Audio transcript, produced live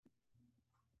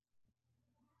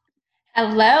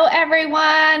Hello,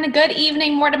 everyone. Good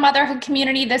evening, More to Motherhood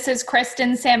community. This is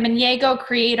Kristen Samaniego,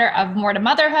 creator of More to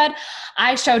Motherhood.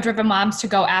 I show driven moms to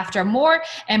go after more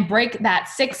and break that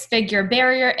six-figure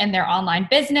barrier in their online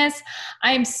business.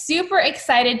 I am super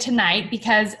excited tonight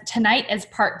because tonight is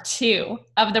part 2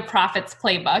 of the Profits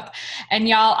Playbook. And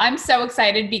y'all, I'm so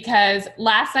excited because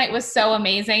last night was so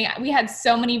amazing. We had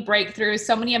so many breakthroughs,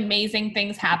 so many amazing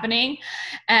things happening.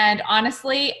 And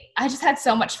honestly, I just had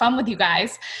so much fun with you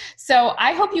guys. So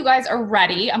I hope you guys are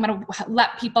ready. I'm going to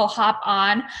let people hop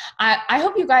on. I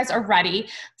hope you guys are ready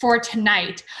for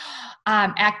tonight.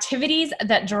 Activities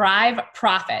that drive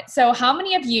profit. So how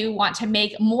many of you want to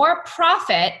make more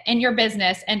profit in your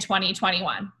business in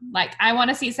 2021? Like, I want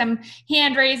to see some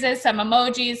hand raises, some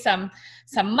emojis,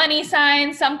 some money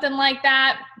signs, something like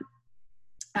that.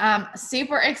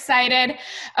 Super excited.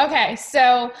 Okay,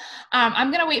 so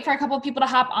I'm going to wait for a couple of people to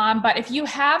hop on, but if you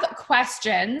have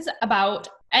questions about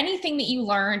anything that you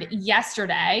learned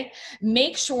yesterday,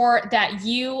 make sure that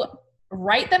you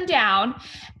write them down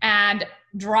and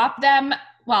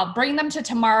bring them to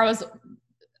tomorrow's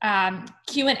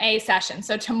Q&A session.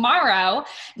 So tomorrow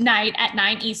night at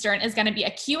 9 Eastern is going to be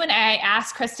a Q&A,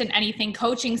 Ask Kristen Anything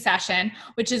coaching session,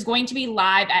 which is going to be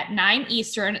live at 9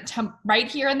 Eastern right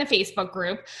here in the Facebook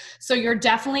group. So you're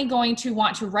definitely going to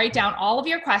want to write down all of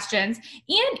your questions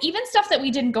and even stuff that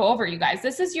we didn't go over, you guys.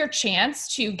 This is your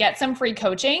chance to get some free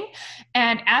coaching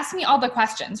and ask me all the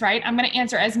questions, right? I'm going to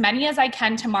answer as many as I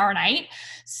can tomorrow night.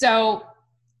 So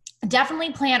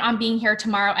definitely plan on being here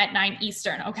tomorrow at 9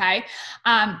 Eastern, okay?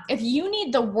 If you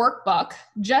need the workbook,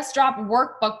 just drop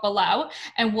workbook below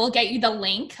and we'll get you the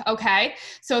link, okay?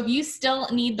 So if you still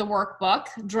need the workbook,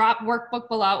 drop workbook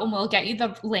below and we'll get you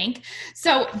the link.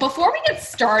 So before we get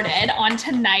started on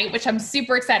tonight, which I'm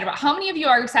super excited about, how many of you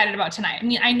are excited about tonight? I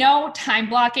mean, I know time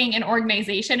blocking and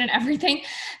organization and everything,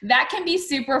 that can be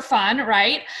super fun,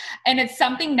 right? And it's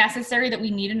something necessary that we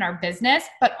need in our business.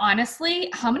 But honestly,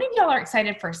 how many of y'all are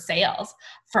excited for sales,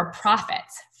 for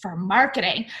profits, for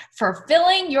marketing, for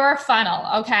filling your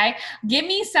funnel? Okay. Give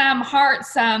me some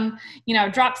hearts,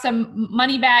 drop some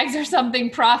money bags or something,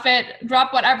 profit,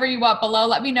 drop whatever you want below.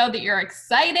 Let me know that you're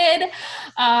excited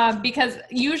because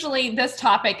usually this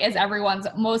topic is everyone's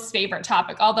most favorite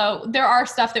topic. Although there are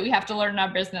stuff that we have to learn in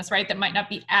our business, right? That might not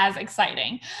be as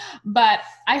exciting, but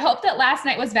I hope that last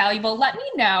night was valuable. Let me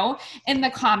know in the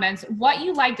comments what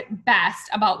you liked best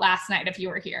about last night if you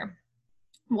were here.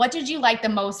 What did you like the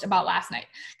most about last night?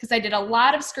 Because I did a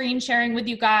lot of screen sharing with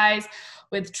you guys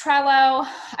with Trello.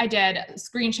 I did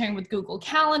screen sharing with Google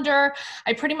Calendar.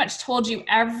 I pretty much told you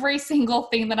every single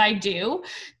thing that I do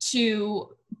to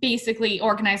basically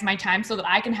organize my time so that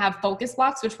I can have focus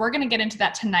blocks, which we're going to get into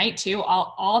that tonight too,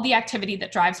 all the activity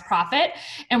that drives profit.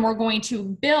 And we're going to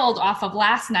build off of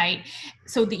last night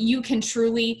so that you can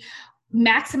truly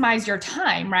maximize your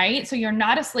time, right? So you're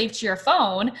not a slave to your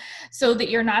phone, so that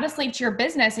you're not a slave to your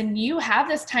business and you have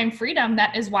this time freedom.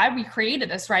 That is why we created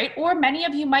this, right? Or many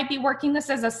of you might be working this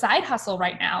as a side hustle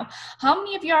right now. How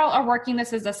many of y'all are working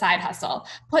this as a side hustle?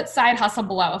 Put side hustle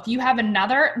below. If you have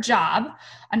another job,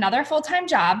 another full-time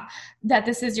job, that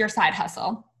this is your side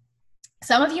hustle.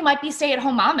 Some of you might be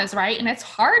stay-at-home mamas, right? And it's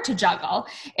hard to juggle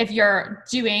if you're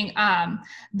doing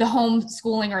the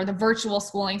homeschooling or the virtual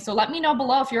schooling. So let me know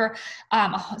below if you're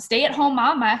a stay-at-home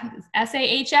mama,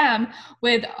 SAHM,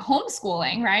 with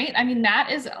homeschooling, right? I mean,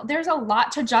 there's a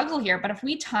lot to juggle here. But if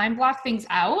we time block things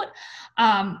out,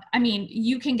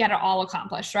 you can get it all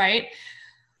accomplished, right?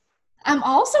 I'm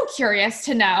also curious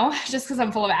to know, just because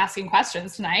I'm full of asking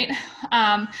questions tonight,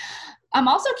 I'm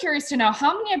also curious to know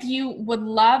how many of you would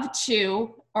love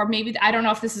to, or maybe, I don't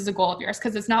know if this is a goal of yours,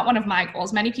 because it's not one of my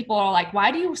goals. Many people are like,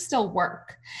 why do you still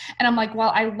work? And I'm like,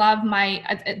 well, I love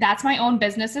that's my own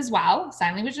business as well,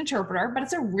 sign language interpreter, but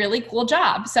it's a really cool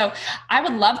job. So I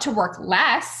would love to work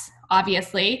less,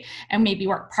 obviously, and maybe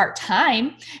work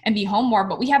part-time and be home more,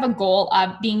 but we have a goal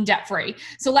of being debt-free.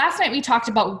 So last night we talked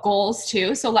about goals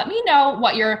too. So let me know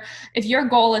if your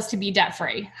goal is to be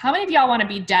debt-free. How many of y'all want to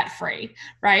be debt-free,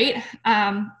 right?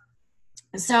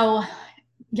 So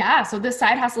this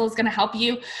side hustle is going to help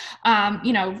you,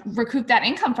 recoup that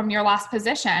income from your lost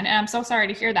position. And I'm so sorry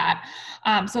to hear that.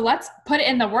 So let's put it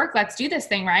in the work. Let's do this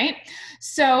thing, right?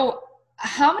 So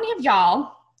how many of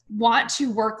y'all want to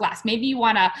work less? Maybe you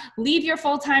want to leave your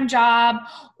full-time job,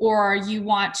 or you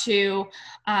want to,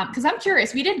 because I'm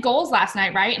curious, we did goals last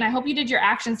night, right? And I hope you did your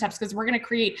action steps, because we're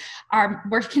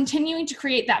continuing to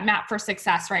create that map for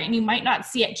success, right? And you might not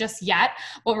see it just yet,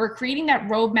 but we're creating that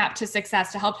roadmap to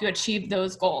success to help you achieve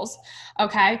those goals.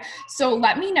 Okay. So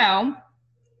let me know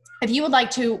if you would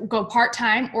like to go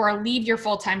part-time or leave your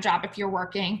full-time job if you're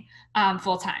working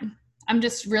full-time. I'm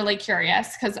just really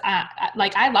curious because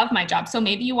like I love my job. So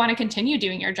maybe you want to continue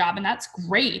doing your job, and that's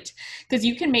great because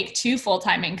you can make 2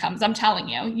 full-time incomes. I'm telling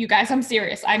you guys, I'm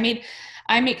serious. I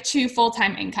make 2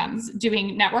 full-time incomes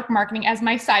doing network marketing as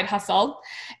my side hustle,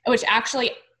 which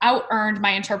actually out-earned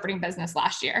my interpreting business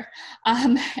last year,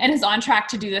 and is on track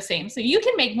to do the same. So you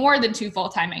can make more than 2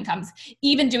 full-time incomes,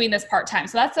 even doing this part-time.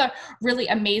 So that's a really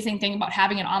amazing thing about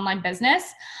having an online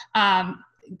business,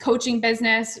 coaching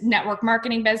business, network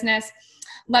marketing business.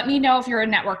 Let me know if you're a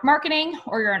network marketing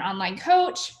or you're an online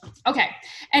coach. Okay,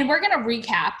 and we're gonna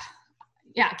recap.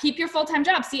 Yeah, keep your full-time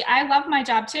job. See, I love my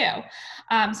job too.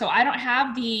 So I don't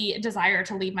have the desire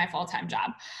to leave my full-time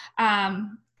job.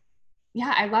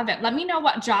 Yeah, I love it. Let me know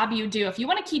what job you do. If you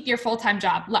want to keep your full-time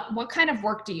job, what kind of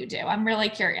work do you do? I'm really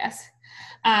curious.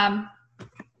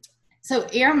 So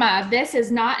Irma, this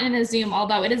is not in a Zoom,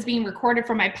 although it is being recorded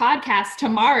for my podcast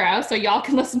tomorrow, so y'all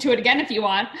can listen to it again if you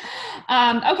want.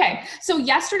 Okay, so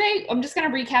yesterday, I'm just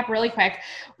going to recap really quick.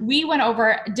 We went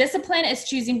over discipline is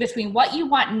choosing between what you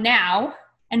want now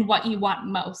and what you want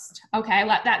most. Okay,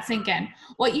 let that sink in.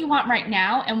 What you want right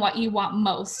now and what you want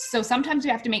most. So sometimes we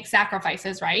have to make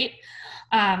sacrifices, right?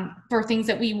 For things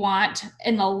that we want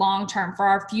in the long term for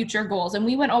our future goals. And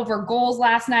we went over goals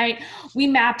last night. We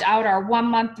mapped out our 1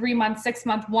 month, 3 month, 6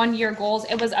 month, 1 year goals.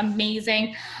 It was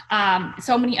amazing.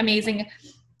 So many amazing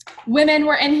women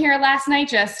were in here last night,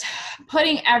 just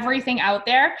putting everything out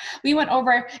there. We went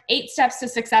over 8 steps to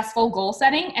successful goal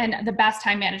setting and the best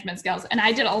time management skills. And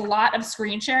I did a lot of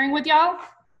screen sharing with y'all.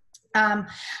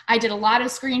 I did a lot of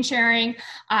screen sharing.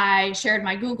 I shared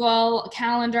my Google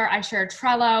Calendar. I shared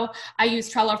Trello. I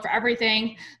use Trello for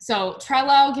everything. So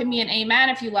Trello, give me an amen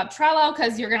if you love Trello,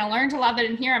 because you're going to learn to love it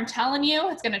in here. I'm telling you,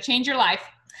 it's going to change your life.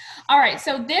 All right,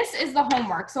 so this is the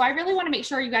homework. So I really want to make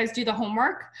sure you guys do the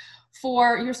homework.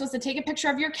 You're supposed to take a picture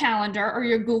of your calendar or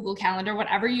your Google Calendar,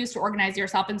 whatever you use to organize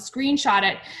yourself, and screenshot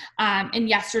it in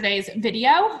yesterday's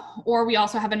video. Or we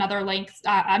also have another link,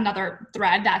 another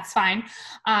thread, that's fine.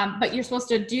 But you're supposed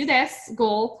to do this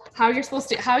goal, how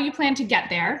you plan to get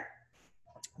there.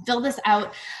 Fill this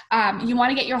out. You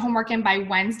want to get your homework in by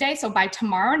Wednesday, so by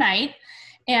tomorrow night.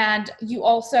 And you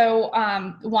also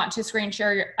want to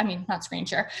screenshot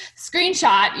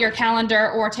your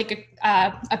calendar, or take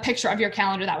a picture of your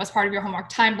calendar that was part of your homework,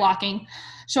 time blocking,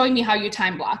 showing me how you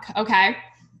time block, okay?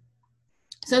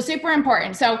 So super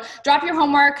important. So drop your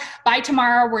homework by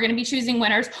tomorrow. We're going to be choosing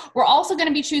winners. We're also going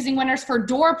to be choosing winners for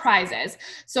door prizes.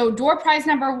 So door prize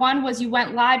number 1 was you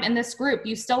went live in this group.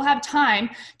 You still have time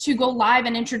to go live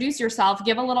and introduce yourself,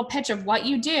 give a little pitch of what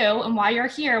you do and why you're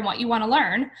here and what you want to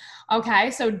learn. Okay,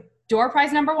 so door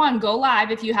prize number 1, go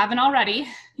live if you haven't already.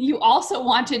 You also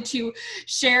wanted to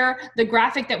share the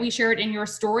graphic that we shared in your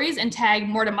stories and tag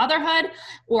More to Motherhood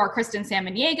or Kristen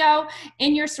Samaniego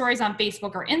in your stories on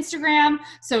Facebook or Instagram.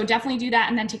 So definitely do that,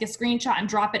 and then take a screenshot and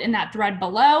drop it in that thread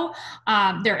below.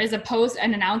 There is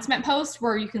an announcement post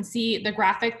where you can see the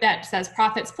graphic that says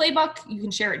Profits Playbook. You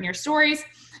can share it in your stories,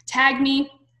 tag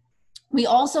me. We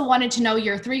also wanted to know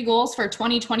your 3 goals for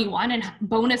 2021 and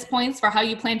bonus points for how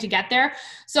you plan to get there.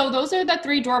 So those are the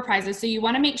 3 door prizes. So you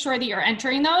want to make sure that you're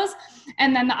entering those.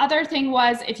 And then the other thing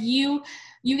was, if you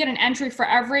get an entry for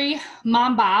every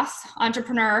mom boss,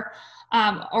 entrepreneur,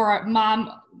 or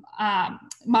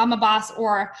mama boss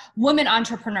or woman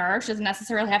entrepreneur. She doesn't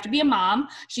necessarily have to be a mom.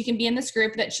 She can be in this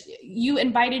group that you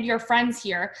invited your friends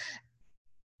here.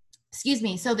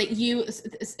 So that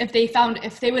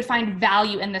if they would find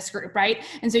value in this group, right?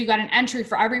 And so you got an entry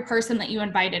for every person that you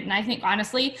invited. And I think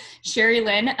honestly, Sherry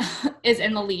Lynn is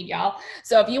in the lead, y'all.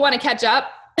 So if you want to catch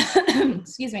up, if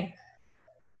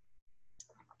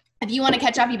you want to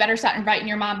catch up, you better start inviting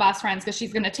your mom boss friends, because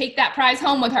she's going to take that prize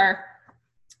home with her.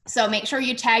 So make sure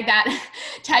you tag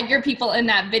your people in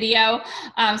that video.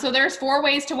 So there's 4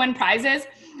 ways to win prizes.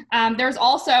 There's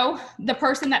also the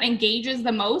person that engages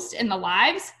the most in the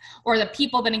lives, or the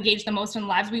people that engage the most in the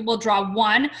lives. We will draw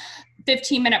 1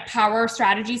 15-minute power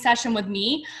strategy session with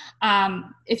me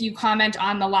if you comment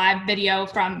on the live video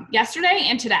from yesterday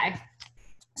and today.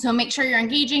 So make sure you're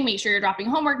engaging, make sure you're dropping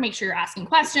homework, make sure you're asking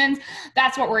questions.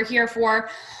 That's what we're here for.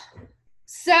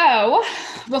 So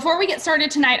before we get started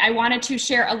tonight, I wanted to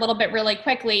share a little bit really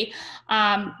quickly.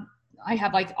 I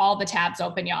have like all the tabs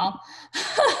open, y'all.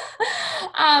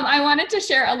 I wanted to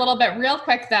share a little bit real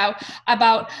quick though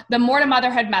about the More to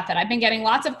Motherhood method. I've been getting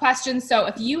lots of questions. So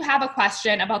if you have a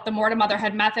question about the More to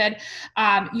Motherhood method,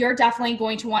 you're definitely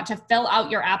going to want to fill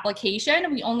out your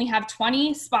application. We only have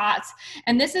 20 spots.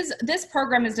 And this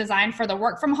program is designed for the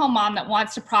work from home mom that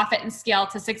wants to profit and scale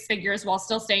to 6 figures while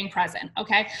still staying present.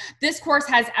 Okay. This course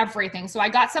has everything. So I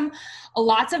got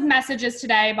lots of messages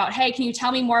today about, hey, can you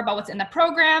tell me more about what's in the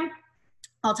program?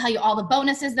 I'll tell you all the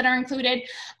bonuses that are included.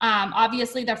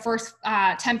 Obviously, the first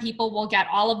 10 people will get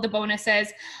all of the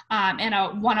bonuses in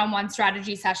a one-on-one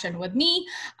strategy session with me.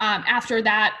 After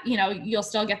that, you'll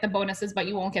still get the bonuses, but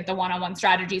you won't get the one-on-one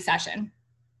strategy session,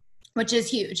 which is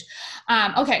huge.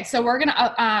 Okay, so we're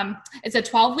gonna, it's a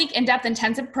 12-week in-depth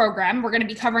intensive program. We're gonna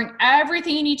be covering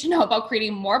everything you need to know about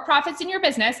creating more profits in your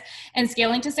business and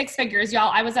scaling to 6 figures.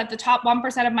 Y'all, I was at the top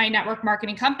 1% of my network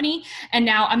marketing company, and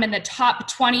now I'm in the top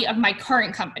 20 of my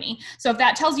current company. So if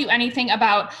that tells you anything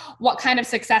about what kind of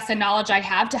success and knowledge I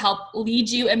have to help lead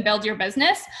you and build your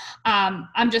business,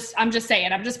 I'm just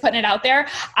saying, I'm just putting it out there.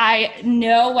 I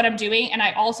know what I'm doing, and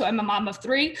I also am a mom of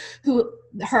 3 who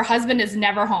her husband is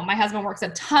never home. My husband works a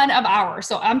ton of hours.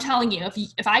 So I'm telling you,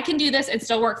 if I can do this and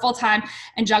still work full time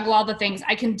and juggle all the things,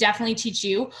 I can definitely teach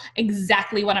you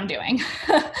exactly what I'm doing.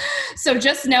 So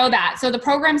just know that. So the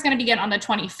program is going to begin on the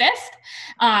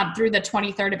 25th through the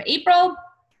 23rd of April.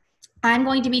 I'm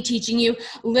going to be teaching you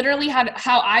literally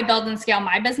how I build and scale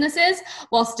my businesses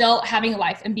while still having a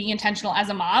life and being intentional as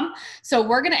a mom. So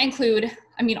we're going to include,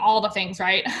 all the things,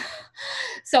 right?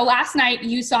 So last night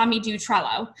you saw me do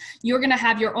Trello. You're going to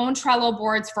have your own Trello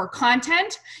boards for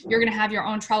content. You're going to have your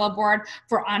own Trello board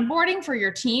for onboarding for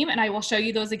your team. And I will show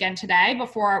you those again today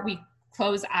before we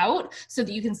close out so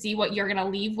that you can see what you're going to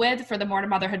leave with for the More to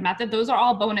Motherhood method. Those are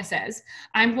all bonuses.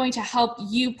 I'm going to help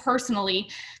you personally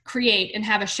create and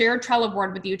have a shared Trello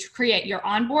board with you to create your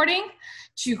onboarding,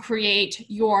 to create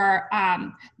your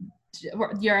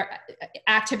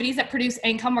activities that produce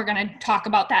income. We're going to talk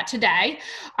about that today.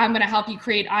 I'm going to help you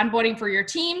create onboarding for your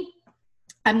team.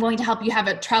 I'm going to help you have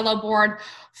a Trello board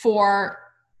for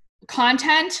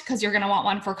content, because you're going to want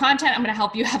one for content. I'm going to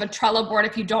help you have a Trello board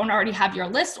if you don't already have your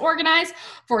list organized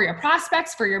for your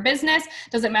prospects, for your business.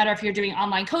 Doesn't matter if you're doing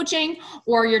online coaching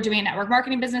or you're doing a network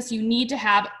marketing business, you need to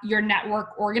have your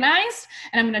network organized.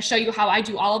 And I'm going to show you how I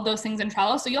do all of those things in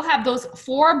Trello. So you'll have those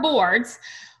 4 boards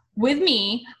with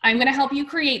me. I'm going to help you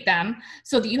create them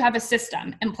so that you have a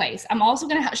system in place. I'm also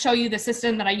going to show you the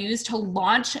system that I use to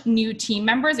launch new team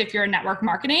members. If you're in network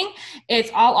marketing,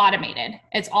 it's all automated.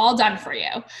 It's all done for you.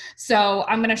 So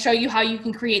I'm going to show you how you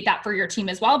can create that for your team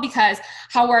as well, because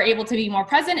how we're able to be more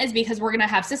present is because we're going to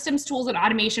have systems, tools, and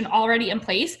automation already in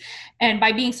place. And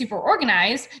by being super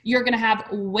organized, you're going to have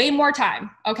way more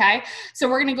time. Okay. So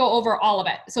we're going to go over all of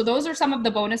it. So those are some of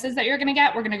the bonuses that you're going to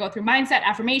get. We're going to go through mindset,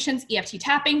 affirmations, EFT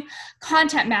tapping,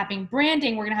 content mapping,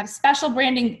 branding. We're going to have special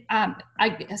branding, a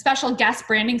special guest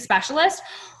branding specialist.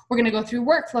 We're going to go through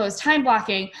workflows, time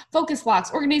blocking, focus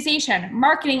blocks, organization,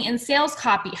 marketing and sales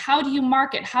copy. How do you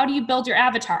market? How do you build your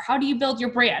avatar? How do you build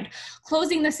your brand?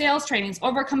 Closing the sales trainings,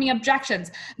 overcoming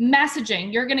objections,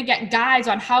 messaging. You're going to get guides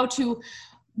on how to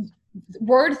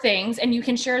word things, and you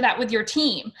can share that with your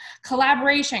team.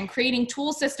 Collaboration, creating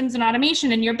tool systems and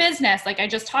automation in your business, like I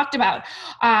just talked about.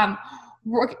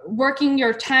 Working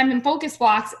your time and focus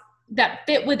blocks that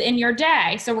fit within your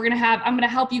day. So I'm going to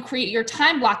help you create your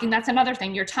time blocking. That's another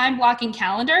thing, your time blocking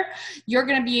calendar. You're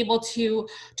going to be able to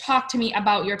talk to me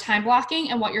about your time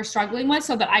blocking and what you're struggling with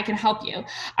so that I can help you.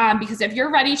 Because if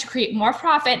you're ready to create more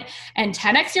profit and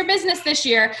 10x your business this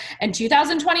year in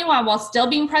 2021 while still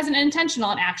being present and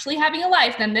intentional and actually having a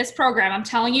life, then this program, I'm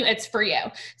telling you, it's for you.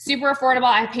 Super affordable.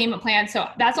 I have payment plans. So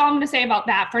that's all I'm going to say about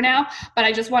that for now. But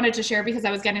I just wanted to share because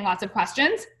I was getting lots of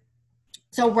questions.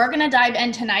 So we're going to dive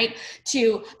in tonight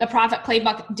to the Profit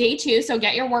Playbook Day 2. So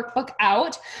get your workbook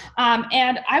out.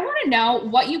 And I want to know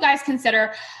what you guys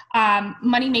consider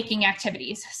money-making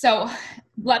activities. So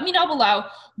let me know below,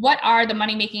 what are the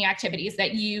money-making activities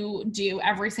that you do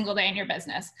every single day in your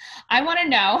business? I want to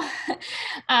know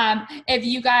if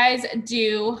you guys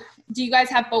do you guys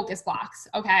have focus blocks?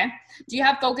 Okay. Do you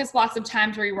have focus blocks of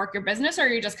times where you work your business, or are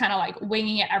you just kind of like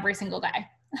winging it every single day?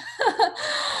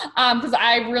 Because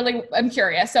I really am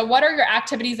curious. So what are your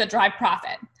activities that drive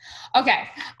profit? Okay.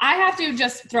 I have to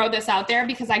just throw this out there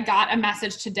because I got a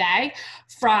message today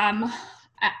from,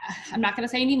 I'm not going to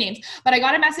say any names, but I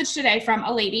got a message today from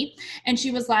a lady, and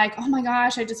she was like, oh my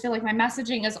gosh, I just feel like my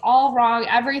messaging is all wrong,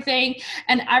 everything.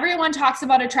 And everyone talks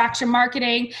about attraction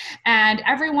marketing, and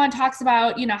everyone talks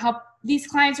about, how these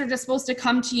clients are just supposed to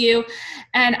come to you.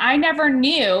 And I never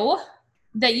knew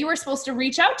that you were supposed to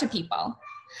reach out to people.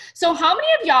 So how many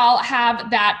of y'all have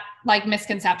that like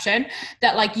misconception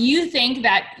that like you think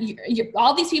that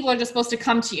all these people are just supposed to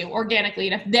come to you organically,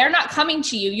 and if they're not coming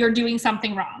to you, you're doing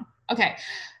something wrong? Okay.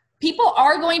 People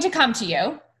are going to come to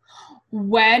you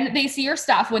when they see your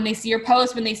stuff, when they see your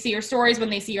posts, when they see your stories, when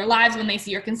they see your lives, when they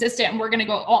see you're consistent. And we're going to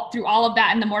go through all of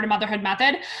that in the More to Motherhood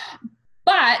method.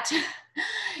 But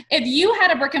if you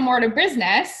had a brick and mortar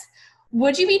business,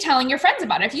 would you be telling your friends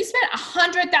about it? If you spent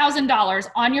 $100,000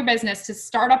 on your business to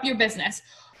start up your business,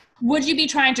 would you be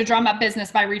trying to drum up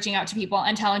business by reaching out to people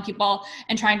and telling people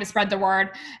and trying to spread the word,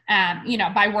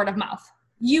 by word of mouth?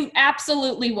 You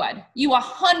absolutely would. You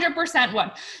 100%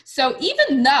 would. So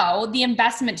even though the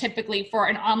investment typically for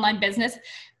an online business,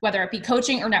 whether it be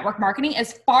coaching or network marketing,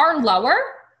 is far lower,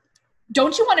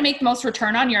 don't you want to make the most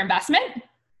return on your investment?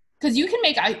 Because you can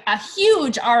make a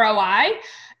huge ROI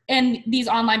in these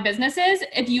online businesses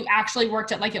if you actually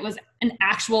worked it like it was an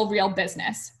actual real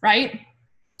business, right?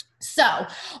 So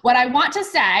what I want to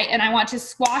say, and I want to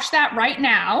squash that right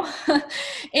now,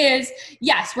 is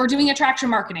yes, we're doing attraction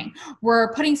marketing.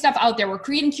 We're putting stuff out there. We're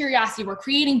creating curiosity. We're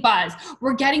creating buzz.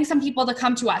 We're getting some people to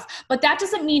come to us. But that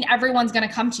doesn't mean everyone's going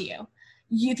to come to you.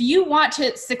 If you want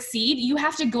to succeed, you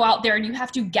have to go out there and you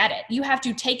have to get it. You have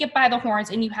to take it by the horns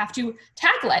and you have to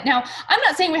tackle it. Now, I'm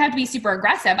not saying we have to be super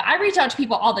aggressive. I reach out to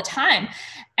people all the time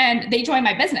and they join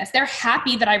my business. They're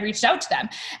happy that I reached out to them.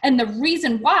 And the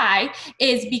reason why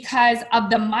is because of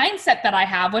the mindset that I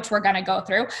have, which we're going to go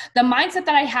through, the mindset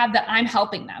that I have that I'm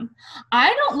helping them.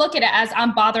 I don't look at it as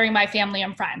I'm bothering my family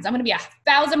and friends. I'm going to be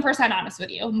 1,000% honest with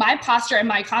you. My posture and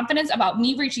my confidence about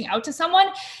me reaching out to someone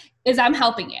is I'm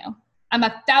helping you. I'm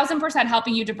 1,000%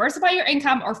 helping you diversify your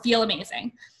income or feel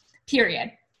amazing,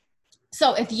 period.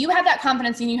 So if you have that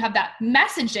confidence and you have that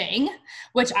messaging,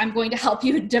 which I'm going to help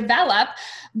you develop,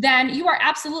 then you are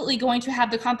absolutely going to have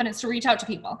the confidence to reach out to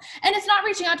people. And it's not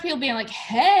reaching out to people being like,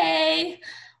 hey,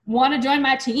 want to join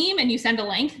my team? And you send a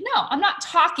link. No, I'm not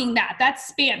talking that.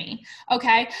 That's spammy.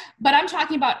 Okay. But I'm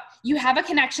talking about you have a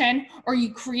connection or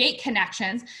you create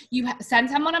connections. You send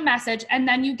someone a message and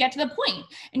then you get to the point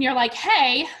and you're like,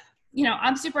 hey,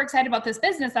 I'm super excited about this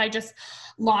business that I just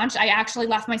launched. I actually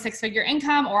left my 6-figure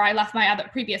income, or I left my other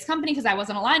previous company because I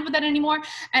wasn't aligned with it anymore.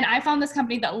 And I found this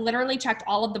company that literally checked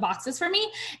all of the boxes for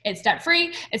me. It's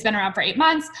debt-free. It's been around for 8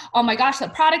 months. Oh my gosh, the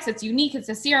products, it's unique. It's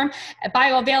a serum,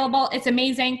 bioavailable. It's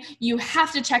amazing. You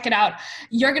have to check it out.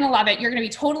 You're going to love it. You're going to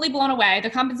be totally blown away. The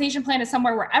compensation plan is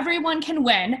somewhere where everyone can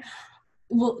win.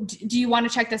 Well, do you want to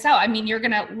check this out? I mean, you're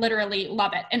going to literally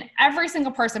love it. And every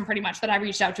single person pretty much that I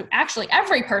reached out to, actually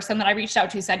every person that I reached out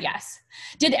to said yes.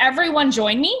 Did everyone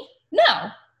join me? No,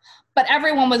 but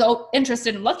everyone was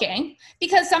interested in looking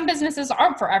because some businesses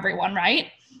aren't for everyone, right?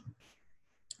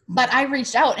 But I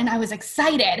reached out and I was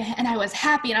excited and I was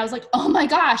happy and I was like, oh my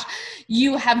gosh,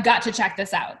 you have got to check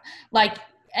this out.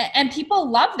 And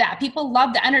people love that. People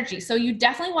love the energy. So you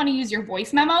definitely want to use your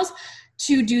voice memos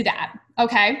to do that.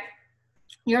 Okay.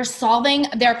 You're solving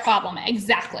their problem.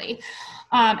 Exactly.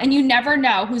 And you never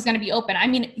know who's going to be open. I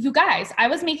mean, you guys, I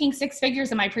was making 6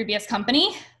 figures in my previous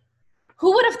company.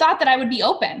 Who would have thought that I would be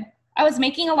open? I was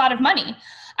making a lot of money.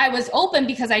 I was open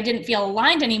because I didn't feel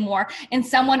aligned anymore. And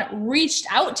someone reached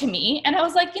out to me and I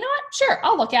was like, you know what? Sure.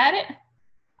 I'll look at it.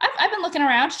 I've been looking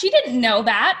around. She didn't know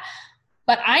that,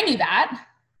 but I knew that.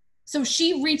 So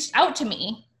she reached out to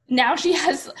me. Now she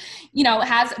has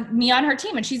me on her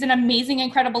team and she's an amazing,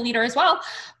 incredible leader as well.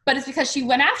 But it's because she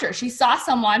went after. She saw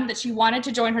someone that she wanted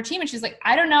to join her team and she's like,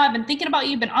 I don't know. I've been thinking about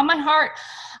you. You've been on my heart.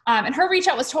 And her reach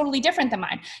out was totally different than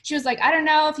mine. She was like, I don't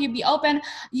know if you'd be open.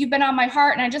 You've been on my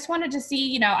heart. And I just wanted to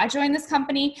see, I joined this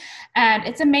company and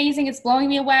it's amazing. It's blowing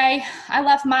me away. I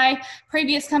left my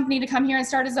previous company to come here and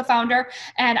start as a founder.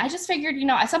 And I just figured,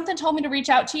 something told me to reach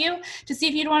out to you to see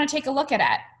if you'd want to take a look at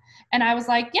it. And I was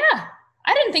like, yeah.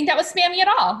 I didn't think that was spammy at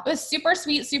all. It was super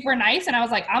sweet, super nice. And I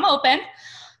was like, I'm open.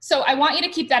 So I want you to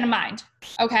keep that in mind.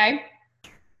 Okay.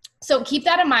 So keep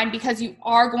that in mind because you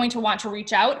are going to want to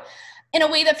reach out in a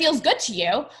way that feels good to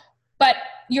you, but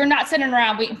you're not sitting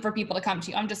around waiting for people to come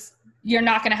to you. You're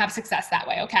not going to have success that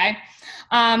way. Okay.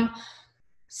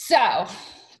 So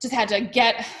just had to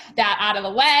get that out of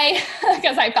the way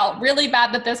because I felt really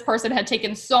bad that this person had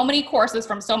taken so many courses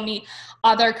from so many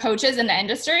other coaches in the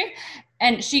industry.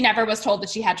 And she never was told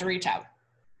that she had to reach out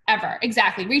ever.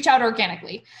 Exactly. Reach out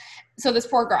organically. So this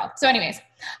poor girl. So anyways,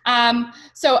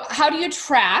 so how do you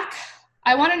track?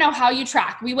 I want to know how you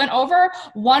track. We went over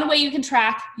one way you can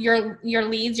track your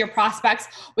leads, your prospects,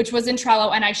 which was in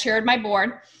Trello, and I shared my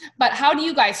board. But how do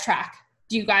you guys track?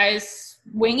 Do you guys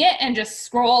wing it and just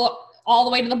scroll all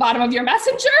the way to the bottom of your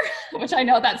messenger, which I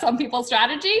know that's some people's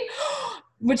strategy,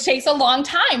 which takes a long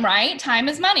time, right? Time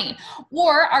is money.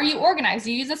 Or are you organized?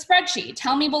 You use a spreadsheet.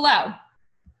 Tell me below.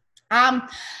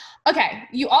 Okay,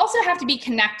 you also have to be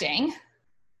connecting.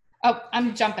 Oh,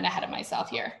 I'm jumping ahead of myself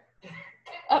here.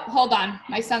 Oh, hold on.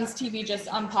 My son's TV just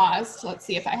unpaused. Let's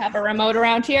see if I have a remote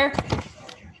around here.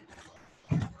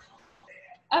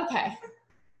 Okay.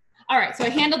 All right, so I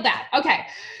handled that. Okay,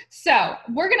 so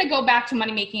we're gonna go back to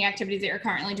money-making activities that you're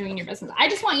currently doing in your business. I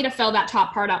just want you to fill that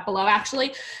top part up below,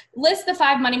 actually. List the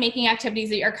 5 money-making activities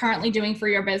that you're currently doing for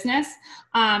your business,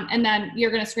 and then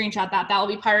you're gonna screenshot that. That will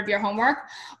be part of your homework.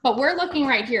 But we're looking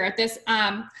right here at this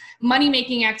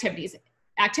money-making activities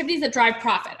that drive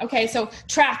profit. Okay, so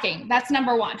tracking, that's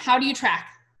number 1. How do you track?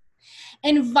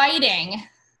 Inviting.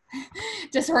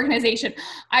 Disorganization.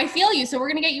 I feel you. So we're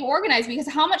going to get you organized, because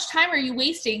how much time are you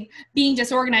wasting being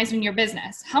disorganized in your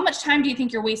business? How much time do you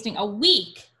think you're wasting a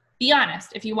week? Be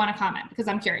honest if you want to comment, because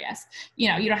I'm curious. You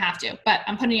know, you don't have to, but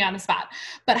I'm putting you on the spot.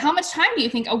 But how much time do you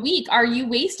think a week are you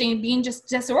wasting being just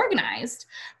disorganized,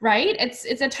 right? It's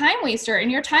a time waster,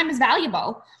 and your time is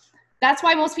valuable. That's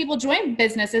why most people join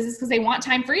businesses, is because they want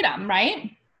time freedom,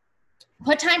 right?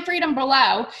 Put time freedom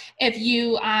below if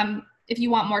you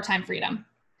want more time freedom.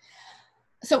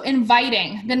 So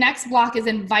inviting, the next block is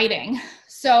inviting.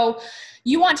 So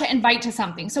you want to invite to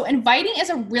something. So inviting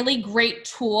is a really great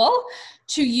tool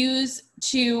to use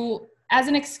as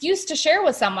an excuse to share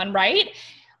with someone, right?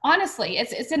 Honestly,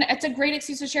 it's a great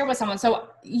excuse to share with someone. So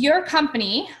your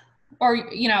company, or,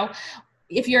 you know,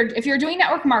 if you're doing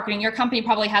network marketing, your company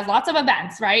probably has lots of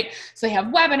events, right? So they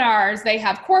have webinars, they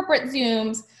have corporate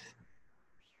Zooms,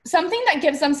 something that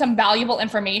gives them some valuable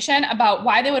information about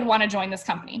why they would want to join this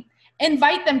company.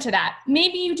 Invite them to that.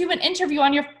 Maybe you do an interview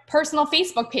on your personal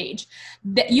Facebook page.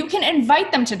 That you can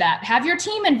invite them to that. Have your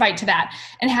team invite to that,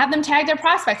 and have them tag their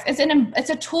prospects. It's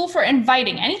a tool for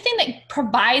inviting. Anything that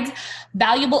provides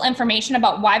valuable information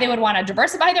about why they would want to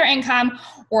diversify their income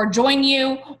or join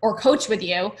you or coach with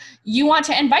you, you want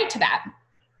to invite to that.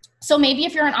 So maybe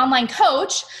if you're an online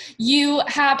coach, you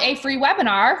have a free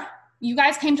webinar. You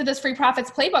guys came to this Free Profits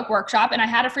Playbook workshop, and I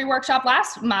had a free workshop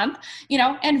last month. You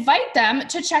know, invite them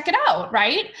to check it out,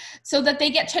 right? So that they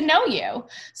get to know you.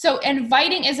 So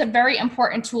inviting is a very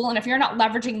important tool. And if you're not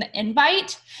leveraging the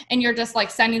invite and you're just like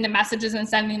sending them messages and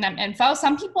sending them info,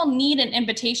 some people need an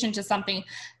invitation to something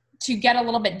to get a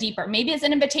little bit deeper. Maybe it's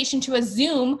an invitation to a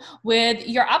Zoom with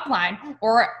your upline,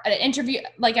 or an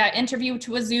interview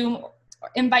to a Zoom,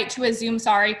 invite to a Zoom,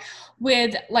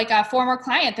 with like a former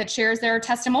client that shares their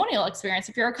testimonial experience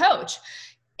if you're a coach.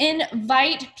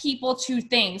 Invite people to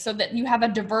things so that you have a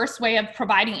diverse way of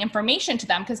providing information to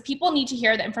them, because people need to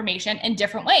hear the information in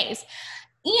different ways.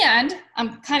 And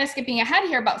I'm kind of skipping ahead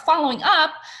here, but following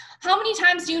up, how many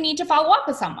times do you need to follow up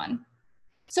with someone?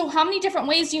 So how many different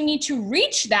ways do you need to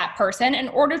reach that person in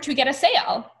order to get a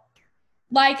sale?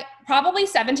 Like probably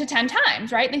 7 to 10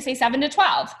 times, right? They say 7 to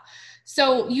 12.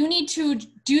 So you need to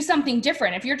do something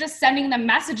different. If you're just sending them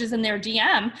messages in their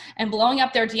DM and blowing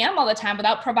up their DM all the time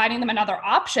without providing them another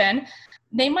option,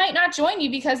 they might not join you,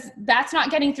 because that's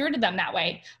not getting through to them that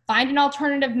way. Find an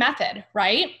alternative method,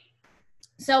 right?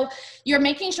 So you're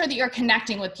making sure that you're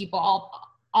connecting with people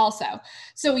also.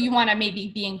 So you want to maybe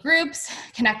be in groups,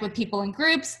 connect with people in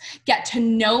groups, get to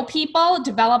know people,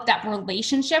 develop that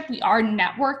relationship. We are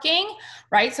networking,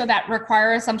 right? So that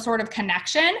requires some sort of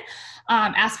connection.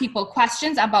 Ask people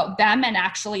questions about them and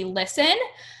actually listen,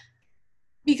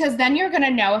 because then you're going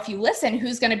to know, if you listen,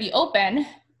 who's going to be open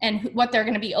and what they're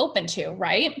going to be open to,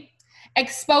 right?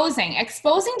 Exposing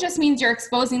just means you're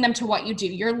exposing them to what you do.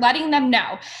 You're letting them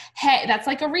know, hey, that's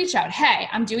like a reach out. Hey,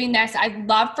 I'm doing this. I'd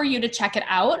love for you to check it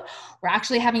out. We're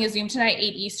actually having a Zoom tonight,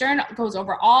 8 Eastern. It goes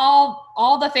over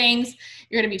all the things.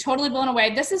 You're going to be totally blown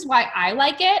away. This is why I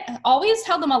like it. Always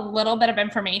tell them a little bit of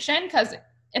information, because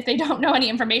if they don't know any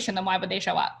information, then why would they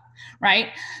show up, right?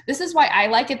 This is why I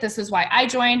like it. This is why I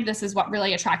joined. This is what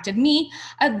really attracted me.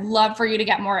 I'd love for you to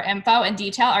get more info and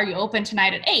detail. Are you open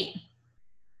tonight at 8?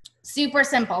 Super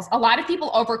simple. A lot of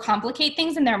people overcomplicate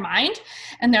things in their mind,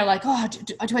 and they're like, oh,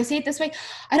 do I say it this way?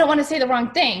 I don't want to say the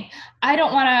wrong thing. I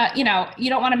don't want to, you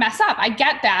don't want to mess up. I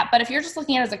get that. But if you're just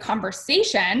looking at it as a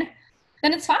conversation,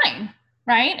 then it's fine,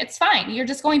 right? It's fine. You're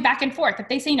just going back and forth. If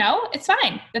they say no, it's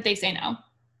fine that they say no.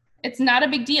 It's not a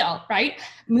big deal, right?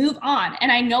 Move on.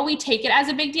 And I know we take it as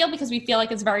a big deal because we feel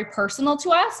like it's very personal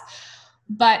to us,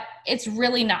 but it's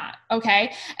really not,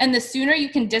 okay? And the sooner you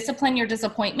can discipline your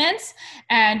disappointments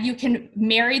and you can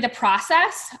marry the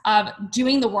process of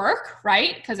doing the work,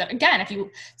 right? Because again, if you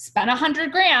spend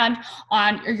 $100,000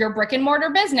 on your brick and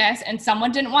mortar business and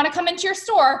someone didn't want to come into your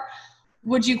store,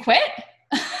 would you quit?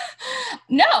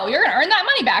 No, you're going to earn that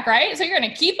money back, right? So you're going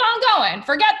to keep on going.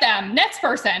 Forget them. Next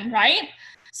person, right?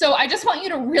 So I just want you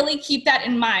to really keep that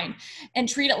in mind and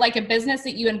treat it like a business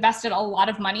that you invested a lot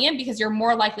of money in, because you're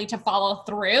more likely to follow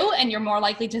through and you're more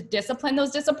likely to discipline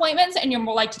those disappointments, and you're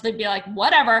more likely to be like,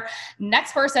 whatever,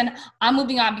 next person, I'm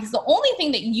moving on. Because the only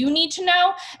thing that you need to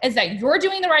know is that you're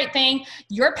doing the right thing,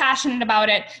 you're passionate about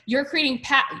it, you're creating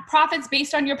profits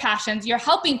based on your passions, you're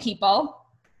helping people,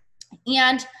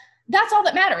 and that's all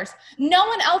that matters. No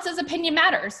one else's opinion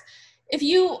matters. If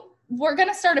you were going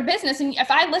to start a business, and if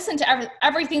I listened to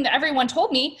everything that everyone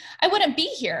told me, I wouldn't be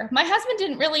here. My husband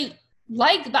didn't really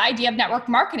like the idea of network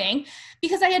marketing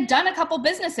because I had done a couple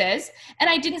businesses and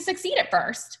I didn't succeed at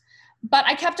first. But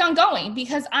I kept on going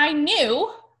because I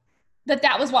knew that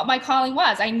that was what my calling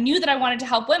was. I knew that I wanted to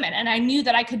help women, and I knew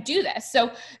that I could do this.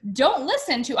 So don't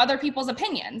listen to other people's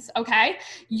opinions, okay?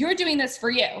 You're doing this for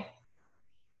you.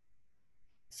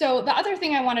 So the other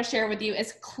thing I want to share with you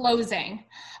is closing.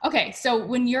 Okay, so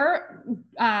when you're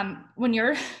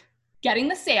getting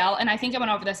the sale, and I think I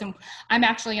went over this, and I'm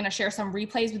actually going to share some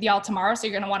replays with y'all tomorrow, so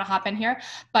you're going to want to hop in here,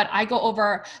 but I go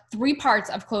over 3 parts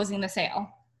of closing the sale.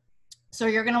 So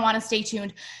you're going to want to stay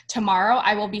tuned. Tomorrow,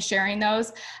 I will be sharing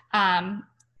those.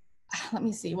 Let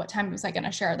me see, what time was I going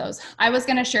to share those? I was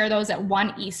going to share those at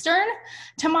 1 Eastern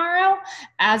tomorrow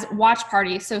as watch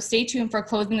parties. So stay tuned for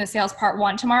closing the sales part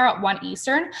 1 tomorrow at 1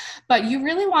 Eastern. But you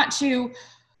really want to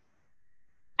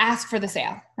ask for the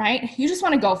sale, right? You just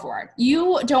want to go for it.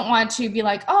 You don't want to be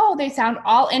like, oh, they sound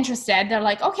all interested. They're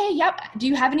like, okay, yep. Do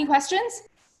you have any questions?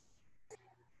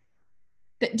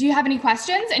 Do you have any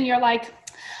questions? And you're like,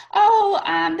 oh,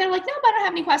 they're like, no, but I don't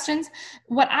have any questions.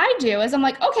 What I do is I'm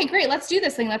like, okay, great. Let's do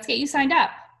this thing. Let's get you signed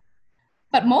up.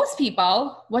 But most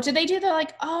people, what do? They're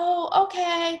like, oh,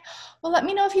 okay. Well, let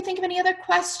me know if you think of any other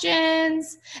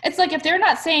questions. It's like, if they're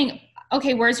not saying,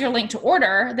 okay, where's your link to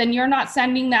order? Then you're not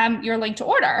sending them your link to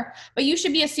order. But you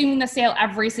should be assuming the sale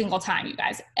every single time, you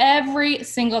guys. Every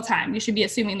single time you should be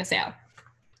assuming the sale.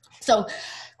 So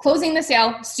closing the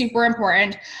sale, super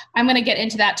important. I'm going to get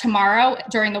into that tomorrow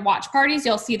during the watch parties.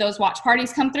 You'll see those watch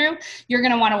parties come through. You're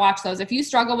going to want to watch those. If you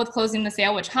struggle with closing the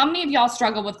sale, which how many of y'all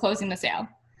struggle with closing the sale?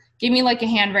 Give me like a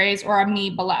hand raise or a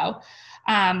me below.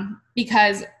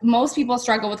 Because most people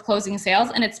struggle with closing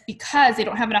sales, and it's because they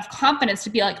don't have enough confidence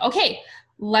to be like, okay,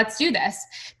 let's do this.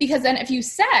 Because then if you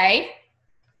say,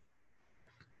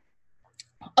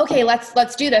 okay,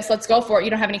 let's do this, let's go for it.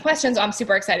 You don't have any questions. I'm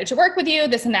super excited to work with you,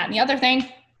 this and that and the other thing.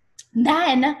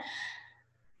 Then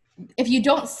if you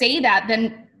don't say that,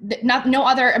 then no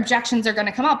other objections are going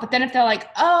to come up. But then if they're like,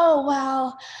 oh,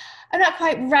 well, I'm not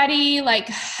quite ready. Like,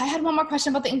 I had one more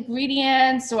question about the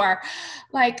ingredients, or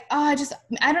like, oh, I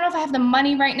don't know if I have the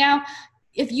money right now.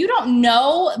 If you don't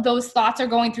know those thoughts are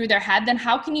going through their head, then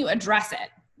how can you address it,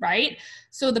 right?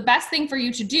 So the best thing for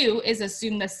you to do is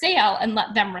assume the sale and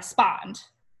let them respond.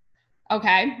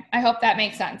 Okay, I hope that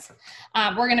makes sense.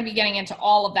 We're going to be getting into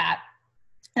all of that,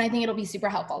 and I think it'll be super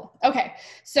helpful. Okay,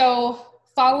 so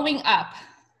following up.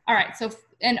 All right, so,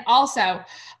 and also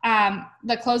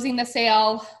the closing the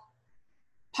sale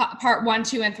part 1,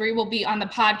 2, and 3 will be on the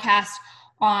podcast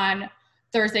on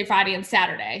Thursday, Friday, and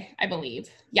Saturday, I believe.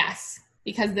 Yes,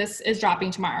 because this is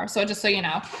dropping tomorrow. So just so you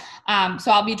know. So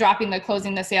I'll be dropping the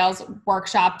closing the sales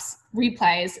workshops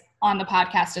replays on the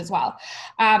podcast as well.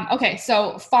 Okay,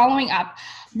 so following up,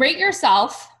 rate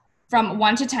yourself from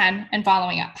 1 to 10 and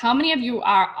following up. How many of you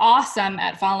are awesome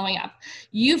at following up?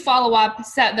 You follow up,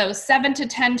 set those 7 to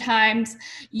 10 times.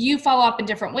 You follow up in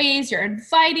different ways. You're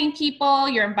inviting people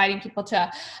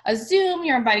to a Zoom,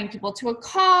 you're inviting people to a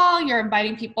call, you're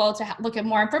inviting people to look at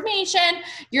more information.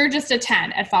 You're just a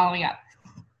 10 at following up.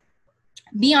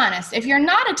 Be honest. If you're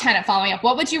not a 10 at following up,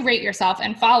 what would you rate yourself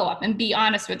and follow up, and be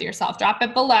honest with yourself? Drop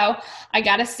it below. I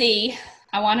gotta see.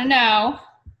 I wanna know.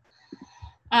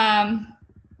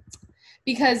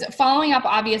 Because following up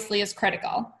obviously is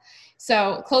critical.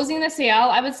 So closing the sale,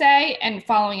 I would say, and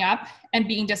following up and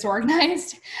being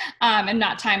disorganized and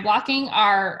not time blocking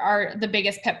are the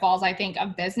biggest pitfalls, I think,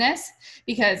 of business.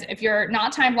 Because if you're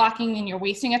not time blocking, then you're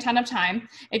wasting a ton of time.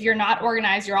 If you're not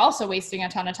organized, you're also wasting a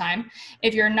ton of time.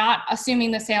 If you're not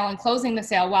assuming the sale and closing the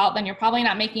sale well, then you're probably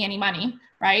not making any money,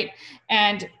 right?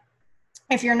 And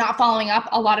if you're not following up,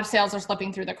 a lot of sales are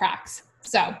slipping through the cracks.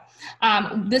 So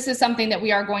this is something that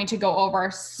we are going to go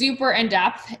over super in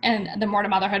depth in the More to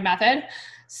Motherhood method.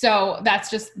 So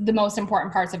that's just the most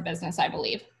important parts of business, I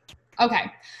believe.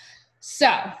 Okay,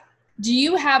 so do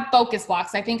you have focus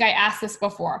blocks? I think I asked this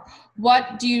before.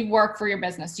 What do you work for your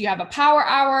business? Do you have a power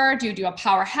hour? Do you do a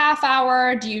power half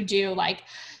hour? Do you do like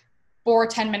 4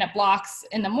 10-minute blocks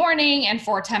in the morning and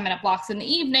 4 10-minute blocks in the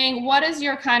evening? What does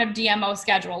your kind of DMO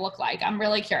schedule look like? I'm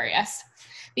really curious,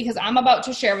 because I'm about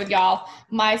to share with y'all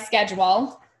my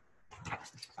schedule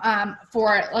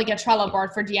for like a Trello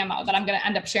board for DMO that I'm going to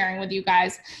end up sharing with you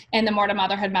guys in the More to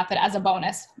Motherhood method as a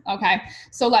bonus. Okay.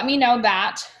 So let me know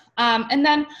that. And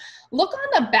then look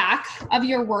on the back of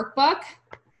your workbook.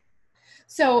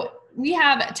 So we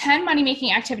have 10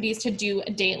 money-making activities to do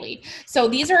daily. So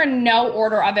these are in no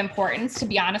order of importance, to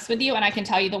be honest with you. And I can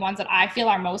tell you the ones that I feel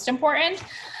are most important.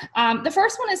 The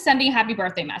first one is sending happy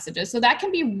birthday messages. So that can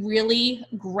be really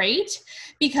great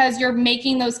because you're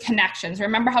making those connections.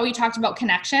 Remember how we talked about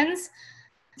connections?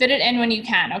 Fit it in when you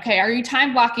can. Okay. Are you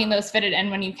time blocking those fit it in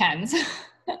when you can?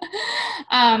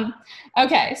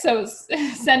 Okay, so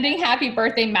sending happy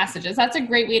birthday messages. That's a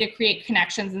great way to create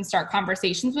connections and start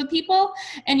conversations with people.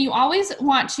 And you always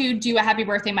want to do a happy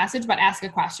birthday message, but ask a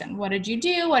question. What did you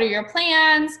do? What are your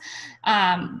plans?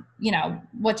 You know,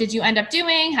 what did you end up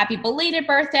doing? Happy belated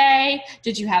birthday.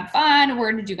 Did you have fun?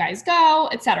 Where did you guys go?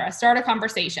 Etc. Start a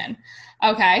conversation.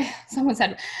 Okay. Someone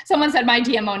said my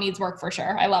DMO needs work for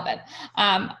sure. I love it.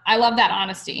 I love that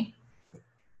honesty.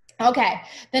 Okay,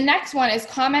 the next one is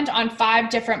comment on 5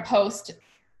 different posts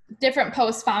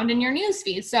found in your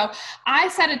newsfeed. So I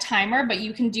set a timer, but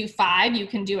you can do 5. You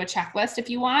can do a checklist if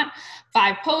you want.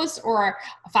 5 posts or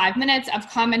 5 minutes of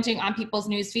commenting on people's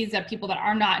newsfeeds of people that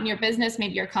are not in your business.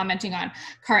 Maybe you're commenting on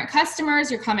current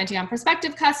customers, you're commenting on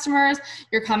prospective customers,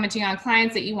 you're commenting on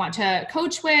clients that you want to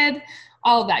coach with,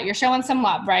 all of that. You're showing some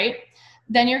love, right?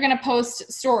 Then you're going to post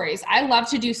stories. I love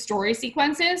to do story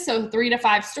sequences. So 3 to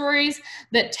 5 stories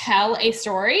that tell a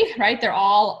story, right? They're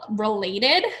all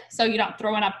related. So you're not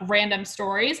throwing up random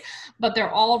stories, but they're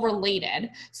all related.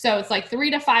 So it's like 3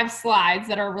 to 5 slides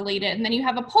that are related. And then you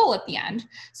have a poll at the end.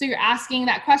 So you're asking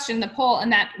that question in the poll,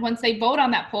 and that once they vote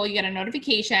on that poll, you get a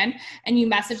notification and you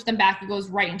message them back. It goes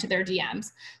right into their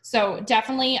DMs. So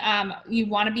definitely you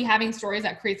want to be having stories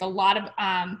that creates a lot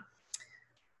of,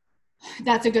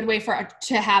 that's a good way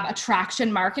to have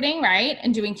attraction marketing, right?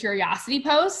 And doing curiosity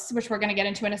posts, which we're going to get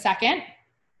into in a second.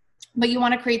 But you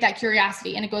want to create that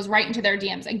curiosity and it goes right into their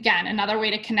DMs. Again, another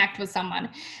way to connect with someone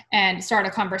and start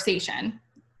a conversation.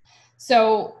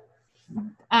 So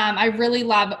I really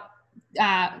love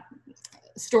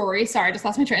stories. Sorry, I just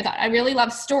lost my train of thought. I really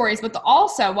love stories, but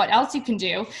also what else you can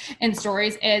do in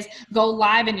stories is go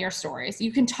live in your stories.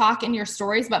 You can talk in your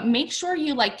stories, but make sure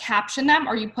you like caption them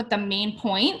or you put the main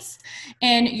points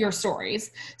in your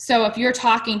stories. So if you're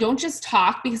talking, don't just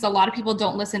talk, because a lot of people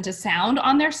don't listen to sound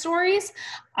on their stories.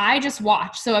 I just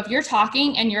watch. So if you're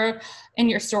talking and you're in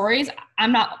your stories,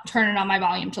 I'm not turning on my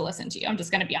volume to listen to you. I'm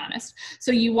just going to be honest.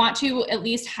 So you want to at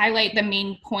least highlight the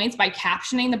main points by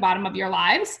captioning the bottom of your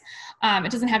lives.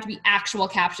 It doesn't have to be actual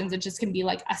captions. It just can be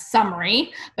like a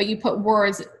summary, but you put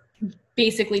words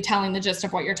basically telling the gist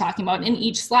of what you're talking about in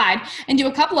each slide, and do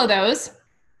a couple of those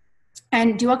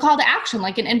and do a call to action,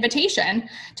 like an invitation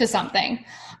to something.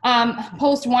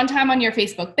 Post one time on your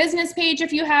Facebook business page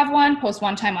if you have one. Post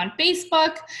one time on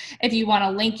Facebook. If you want to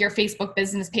link your Facebook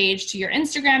business page to your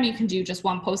Instagram, you can do just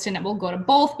one post and it will go to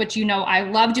both. But you know, I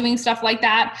love doing stuff like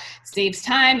that. Saves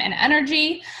time and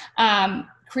energy.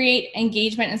 Create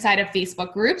engagement inside of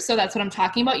Facebook groups. So that's what I'm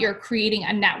talking about. You're creating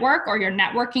a network, or you're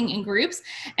networking in groups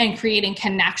and creating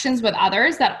connections with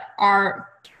others that are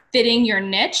fitting your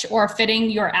niche or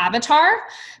fitting your avatar,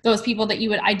 those people that you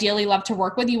would ideally love to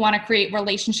work with. You want to create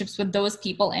relationships with those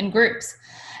people in groups.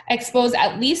 Expose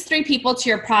at least 3 people to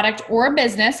your product or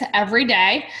business every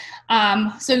day.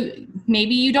 So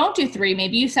maybe you don't do 3,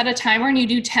 maybe you set a timer and you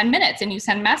do 10 minutes and you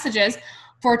send messages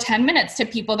for 10 minutes to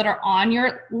people that are on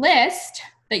your list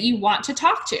that you want to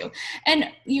talk to. And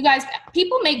you guys,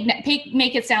 people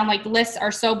make it sound like lists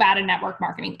are so bad in network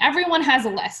marketing. Everyone has a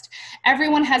list.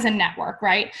 Everyone has a network,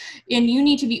 right? And you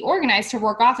need to be organized to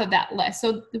work off of that list.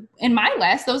 So in my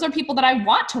list, those are people that I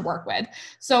want to work with.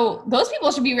 So those people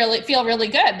should feel really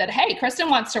good that, hey, Kristen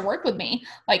wants to work with me.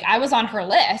 Like, I was on her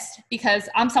list because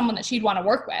I'm someone that she'd want to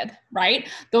work with, right?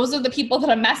 Those are the people that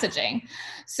I'm messaging.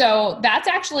 So that's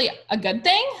actually a good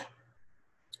thing.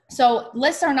 So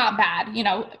lists are not bad. You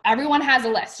know, everyone has a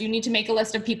list. You need to make a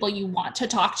list of people you want to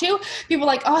talk to. People are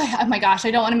like, oh my gosh,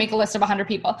 I don't want to make a list of 100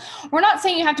 people. We're not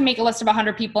saying you have to make a list of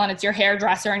 100 people and it's your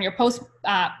hairdresser and your post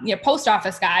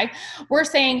office guy. We're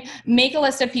saying make a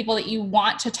list of people that you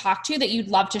want to talk to, that you'd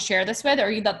love to share this with,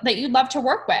 or that you'd love to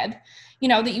work with, you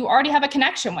know, that you already have a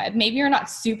connection with. Maybe you're not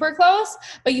super close,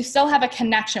 but you still have a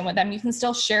connection with them. You can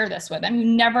still share this with them. You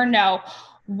never know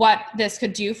what this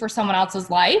could do for someone else's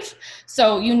life.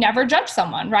 So you never judge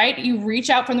someone, right? You reach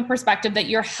out from the perspective that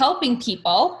you're helping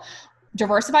people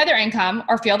diversify their income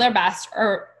or feel their best,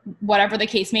 or whatever the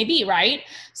case may be, right?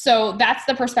 So that's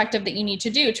the perspective that you need to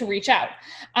do to reach out.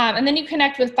 And then you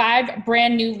connect with 5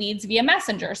 brand new leads via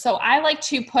Messenger. So I like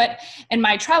to put in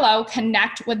my Trello,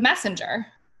 connect with Messenger.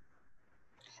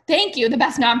 Thank you. The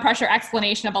best non-pressure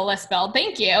explanation of a list build.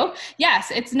 Thank you.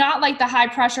 Yes, it's not like the high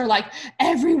pressure, like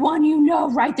everyone you know,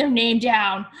 write their name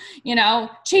down,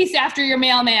 chase after your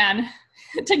mailman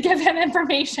to give him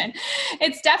information.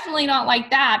 It's definitely not like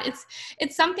that.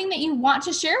 It's something that you want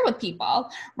to share with people,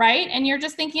 right? And you're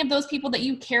just thinking of those people that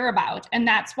you care about. And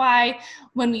that's why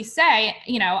when we say,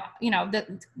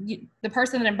 the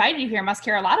person that invited you here must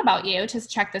care a lot about you to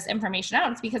check this information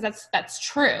out, it's because that's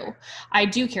true. I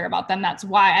do care about them. That's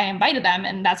why I invited them,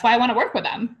 and that's why I want to work with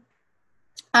them.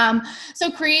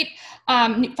 So create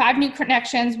 5 new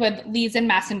connections with leads in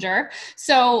Messenger.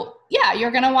 So yeah,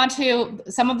 you're going to want to,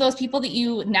 some of those people that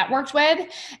you networked with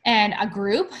and a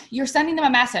group, you're sending them a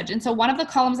message. And so one of the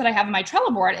columns that I have in my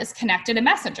Trello board is connected in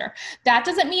Messenger. That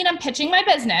doesn't mean I'm pitching my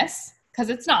business, because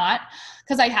it's not,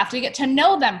 because I have to get to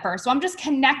know them first. So I'm just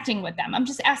connecting with them. I'm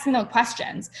just asking them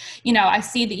questions. I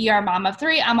see that you are a mom of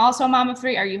 3. I'm also a mom of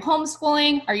 3. Are you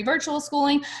homeschooling? Are you virtual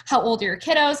schooling? How old are your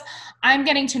kiddos? I'm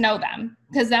getting to know them,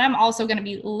 because then I'm also going to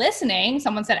be listening.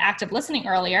 Someone said active listening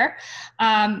earlier.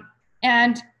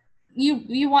 And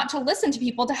you want to listen to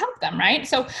people to help them, right?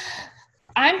 So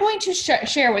I'm going to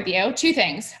share with you 2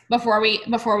 things before we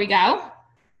go.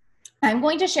 I'm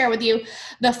going to share with you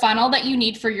the funnel that you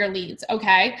need for your leads,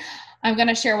 okay? I'm going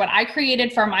to share what I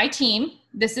created for my team.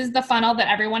 This is the funnel that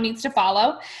everyone needs to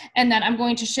follow. And then I'm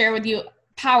going to share with you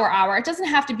Power Hour. It doesn't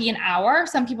have to be an hour.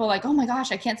 Some people are like, oh my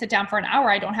gosh, I can't sit down for an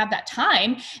hour. I don't have that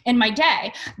time in my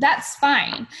day. That's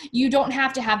fine. You don't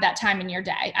have to have that time in your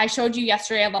day. I showed you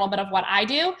yesterday a little bit of what I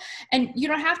do, and you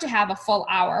don't have to have a full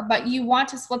hour, but you want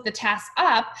to split the task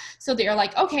up so that you're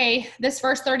like, okay, this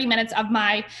first 30 minutes of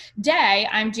my day,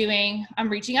 I'm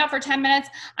reaching out for 10 minutes,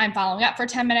 I'm following up for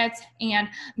 10 minutes, and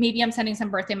maybe I'm sending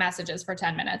some birthday messages for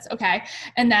 10 minutes. Okay.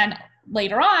 And then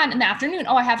later on in the afternoon,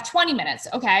 I have 20 minutes.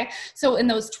 Okay. So in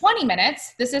those 20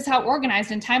 minutes, this is how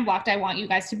organized and time blocked I want you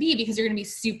guys to be, because you're going to be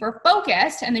super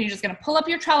focused. And then you're just going to pull up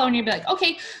your Trello and you'll be like,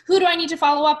 okay, who do I need to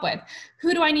follow up with?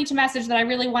 Who do I need to message that I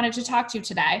really wanted to talk to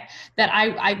today, that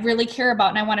I really care about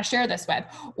and I want to share this with?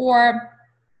 Or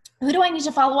who do I need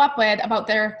to follow up with about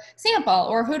their sample?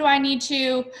 Or who do I need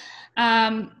to,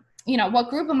 what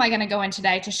group am I going to go in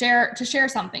today to share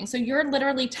something? So you're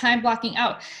literally time blocking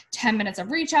out 10 minutes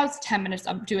of reach outs, 10 minutes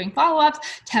of doing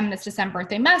follow-ups, 10 minutes to send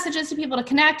birthday messages to people to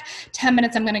connect, 10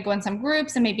 minutes I'm going to go in some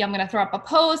groups, and maybe I'm going to throw up a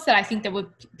post that I think that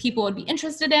people would be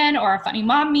interested in, or a funny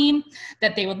mom meme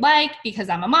that they would like because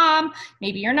I'm a mom.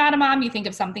 Maybe you're not a mom. You think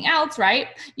of something else, right?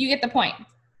 You get the point.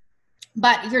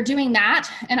 But you're doing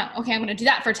that, and okay, I'm going to do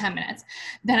that for 10 minutes.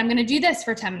 Then I'm going to do this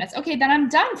for 10 minutes. Okay, then I'm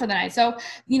done for the night. So,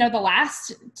 the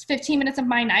last 15 minutes of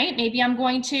my night, maybe I'm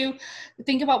going to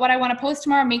think about what I want to post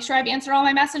tomorrow, make sure I've answered all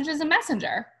my messages in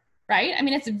Messenger, right? I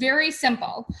mean, it's very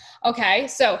simple. Okay,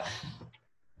 so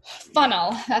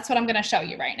funnel, that's what I'm going to show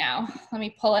you right now. Let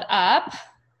me pull it up.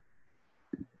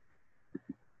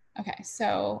 Okay,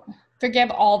 so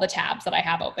forgive all the tabs that I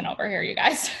have open over here, you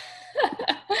guys.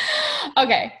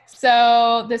 Okay,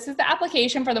 so this is the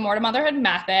application for the More to Motherhood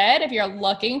method. If you're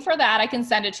looking for that, I can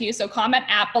send it to you. So comment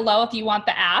app below if you want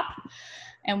the app,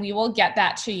 and we will get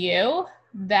that to you.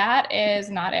 That is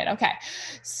not it. Okay,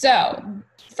 so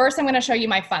first I'm going to show you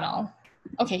my funnel.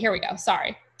 Okay, here we go.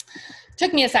 Sorry.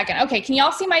 Took me a second. Okay, can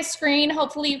y'all see my screen?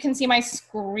 Hopefully you can see my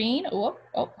screen. Oh,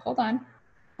 hold on.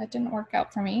 That didn't work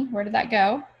out for me. Where did that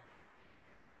go?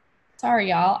 Sorry,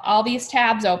 y'all. All these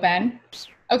tabs open.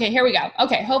 Okay, here we go.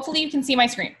 Okay, hopefully you can see my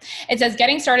screen. It says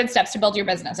getting started steps to build your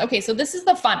business. Okay, so this is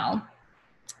the funnel.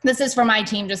 This is for my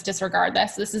team, just disregard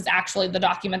this. This is actually the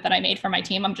document that I made for my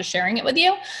team. I'm just sharing it with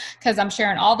you because I'm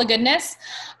sharing all the goodness.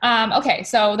 Okay,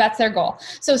 so that's their goal.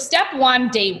 So step 1,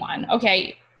 day 1.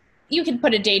 Okay, you can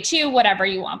put a day 2, whatever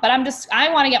you want, but I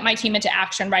want to get my team into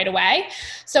action right away.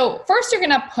 So first you're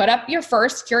going to put up your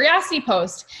first curiosity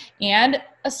post and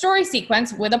a story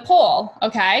sequence with a poll.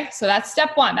 Okay. So that's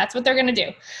step 1. That's what they're going to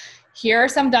do. Here are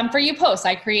some done for you posts.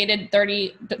 I created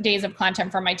 30 days of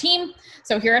content for my team.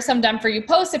 So here are some done for you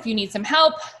posts. If you need some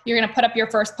help, you're going to put up your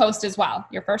first post as well,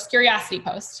 your first curiosity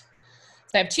post.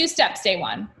 So I have 2 steps, day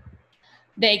 1.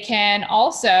 They can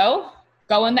also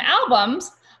go in the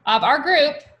albums of our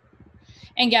group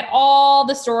and get all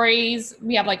the stories.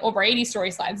 We have like over 80 story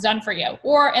slides done for you,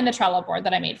 or in the Trello board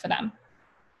that I made for them.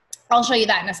 I'll show you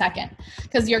that in a second,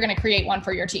 because you're going to create one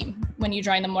for your team when you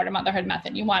join the More to Motherhood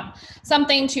method. You want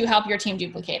something to help your team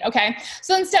duplicate. Okay.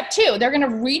 So in step 2, they're going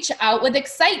to reach out with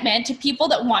excitement to people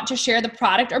that want to share the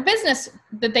product or business,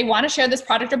 that they want to share this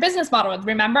product or business model with.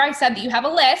 Remember, I said that you have a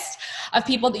list of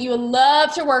people that you would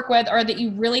love to work with, or that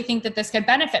you really think that this could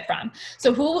benefit from.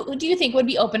 So who do you think would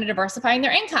be open to diversifying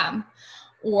their income?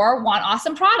 or want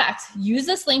awesome products. Use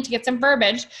this link to get some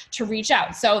verbiage to reach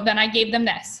out. So then I gave them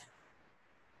this.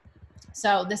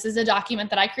 So this is a document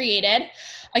that I created.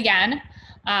 Again,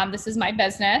 this is my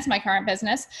business, my current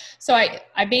business. So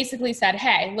I basically said,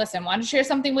 hey, listen, want to share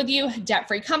something with you?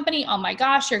 Debt-free company. Oh my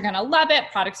gosh, you're going to love it.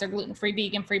 Products are gluten-free,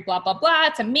 vegan-free, blah, blah, blah.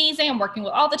 It's amazing. I'm working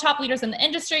with all the top leaders in the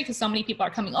industry because so many people are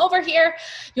coming over here.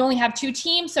 You only have 2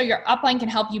 teams, so your upline can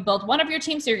help you build one of your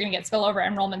teams. So you're going to get spillover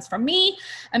enrollments from me.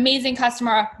 Amazing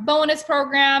customer bonus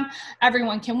program.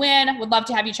 Everyone can win. Would love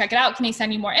to have you check it out. Can I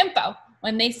send you more info?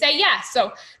 When they say yes.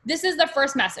 So this is the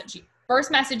first message.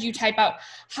 First message, you type out,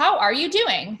 how are you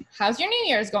doing? How's your New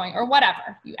Year's going? Or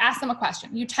whatever. You ask them a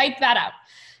question. You type that out.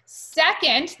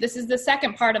 Second, this is the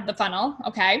second part of the funnel,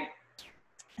 okay?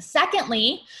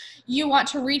 Secondly, you want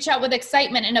to reach out with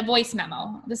excitement in a voice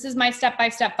memo. This is my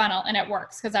step-by-step funnel, and it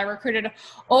works because I recruited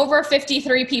over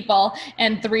 53 people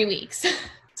in 3 weeks.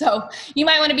 So you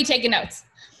might want to be taking notes.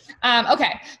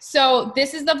 Okay, so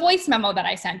this is the voice memo that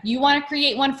I sent. You want to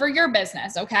create one for your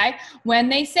business, okay? When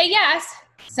they say yes,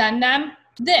 send them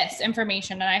this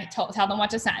information, and I tell them what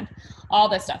to send. All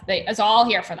this stuff. It's all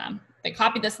here for them. They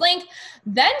copy this link,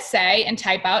 then say and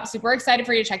type out, super excited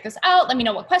for you to check this out. Let me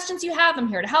know what questions you have. I'm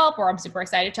here to help, or I'm super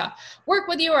excited to work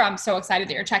with you, or I'm so excited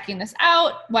that you're checking this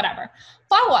out, whatever.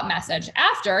 Follow-up message.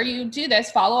 After you do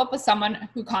this, follow up with someone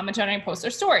who commented on your post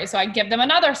or story. So I give them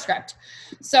another script.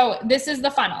 So this is the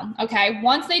funnel, okay?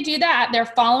 Once they do that, they're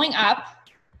following up.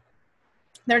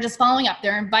 They're just following up.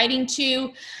 They're inviting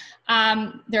to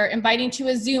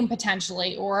a Zoom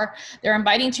potentially, or they're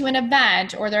inviting to an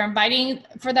event, or they're inviting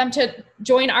for them to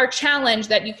join our challenge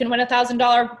that you can win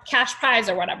 $1,000 cash prize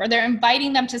or whatever. They're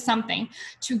inviting them to something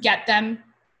to get them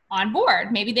on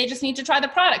board. Maybe they just need to try the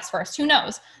products first. Who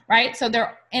knows, right? So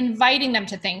they're inviting them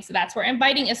to things. So that's where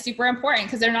inviting is super important,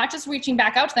 because they're not just reaching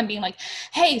back out to them being like,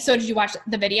 hey, so did you watch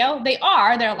the video?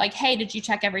 They're like, hey, did you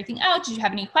check everything out? Did you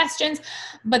have any questions?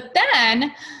 But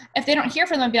then if they don't hear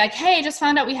from them, be like, hey, just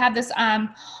found out we have this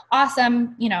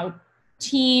awesome,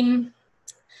 team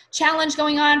challenge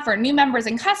going on for new members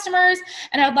and customers,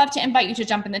 and I'd love to invite you to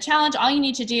jump in the challenge. All you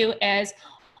need to do is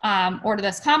order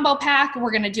this combo pack. We're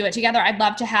going to do it together. I'd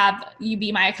love to have you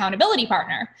be my accountability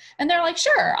partner. And they're like,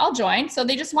 sure, I'll join. So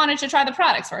they just wanted to try the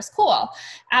products first. Cool.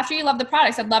 After you love the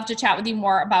products, I'd love to chat with you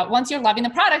more about, once you're loving the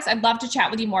products, I'd love to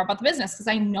chat with you more about the business, because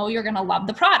I know you're going to love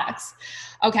the products.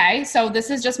 Okay. So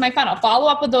this is just my funnel. Follow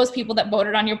up with those people that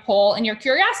voted on your poll and your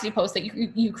curiosity post that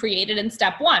you created in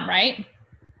step 1, right?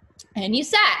 And you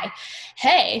say,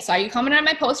 hey, saw you comment on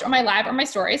my post or my live or my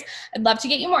stories. I'd love to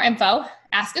get you more info.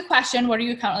 Ask a question. What are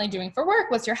you currently doing for work?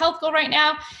 What's your health goal right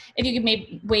now? If you could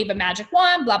maybe wave a magic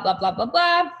wand, blah, blah, blah, blah,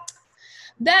 blah.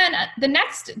 Then the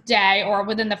next day, or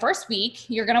within the first week,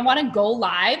 you're going to want to go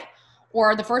live,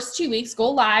 or the first 2 weeks, go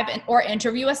live or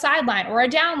interview a sideline or a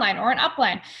downline or an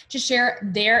upline to share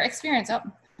their experience. Oh,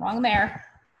 wrong there.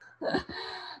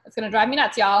 It's going to drive me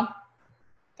nuts, y'all.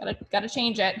 Gotta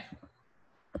change it.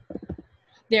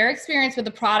 Their experience with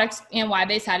the products and why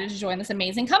they decided to join this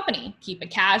amazing company. Keep it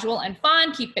casual and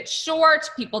fun, keep it short.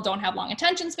 People don't have long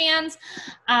attention spans.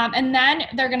 And then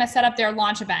they're gonna set up their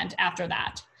launch event after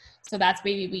that. So that's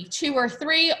maybe week 2 or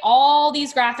 3, all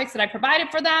these graphics that I provided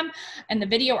for them and the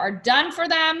video are done for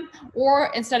them. Or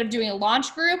instead of doing a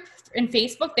launch group in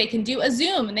Facebook, they can do a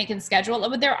Zoom, and they can schedule it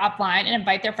with their upline and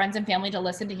invite their friends and family to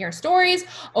listen to hear stories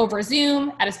over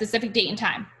Zoom at a specific date and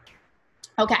time.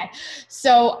 Okay,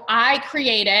 so I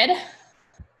created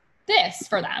this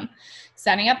for them,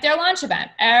 setting up their launch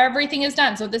event. Everything is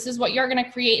done. So this is what you're going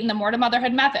to create in the More to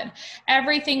Motherhood method.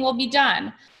 Everything will be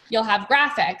done. You'll have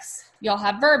graphics, you'll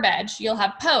have verbiage, you'll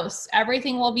have posts,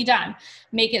 everything will be done.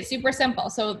 Make it super simple.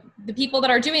 So the people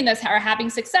that are doing this are having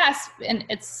success, and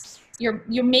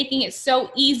you're making it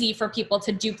so easy for people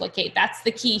to duplicate. That's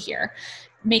the key here.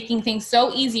 Making things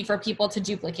so easy for people to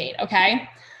duplicate, okay?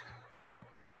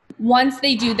 Once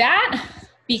they do that,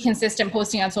 be consistent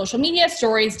posting on social media,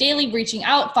 stories daily, reaching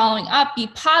out, following up, be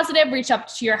positive, reach up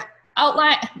to your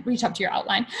upline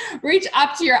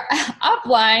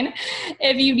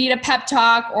if you need a pep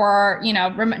talk or,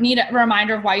 need a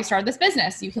reminder of why you started this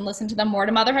business. You can listen to the More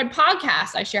to Motherhood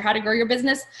podcast. I share how to grow your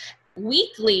business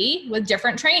weekly with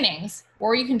different trainings,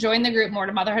 or you can join the group More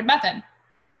to Motherhood Method.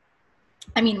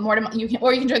 You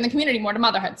can join the community More to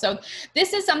Motherhood. So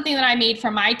this is something that I made for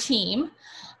my team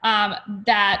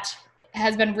that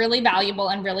has been really valuable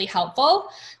and really helpful.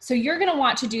 So you're going to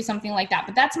want to do something like that,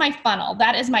 but that's my funnel.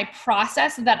 That is my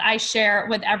process that I share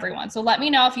with everyone. So let me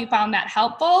know if you found that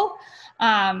helpful.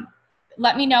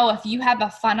 Let me know if you have a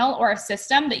funnel or a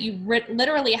system that you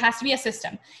literally, it has to be a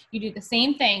system. You do the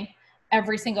same thing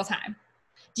every single time.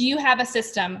 Do you have a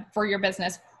system for your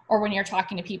business, or when you're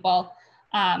talking to people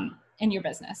in your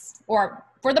business, or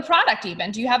for the product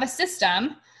even? Do you have a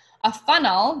system, a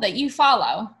funnel that you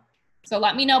follow? So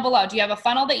let me know below. Do you have a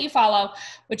funnel that you follow,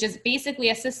 which is basically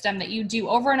a system that you do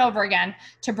over and over again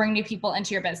to bring new people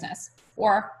into your business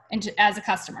or as a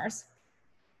customers?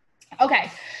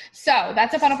 Okay, so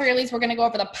that's a funnel for your leads. We're going to go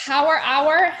over the power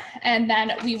hour and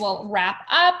then we will wrap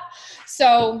up.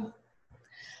 So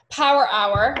power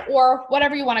hour, or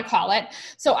whatever you want to call it.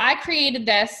 So I created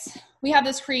this. We have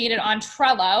this created on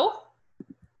Trello.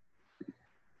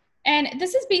 And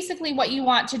this is basically what you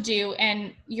want to do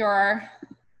in your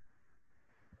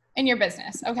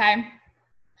business, okay?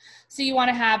 So you want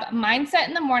to have mindset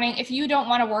in the morning. If you don't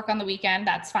want to work on the weekend,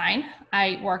 that's fine.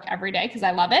 I work every day because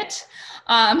I love it,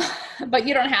 but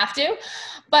you don't have to.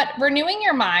 But renewing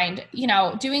your mind,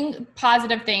 doing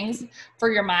positive things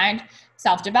for your mind,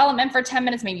 self-development for 10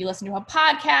 minutes, maybe you listen to a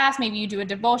podcast, maybe you do a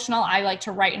devotional. I like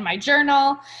to write in my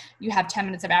journal. You have 10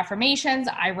 minutes of affirmations.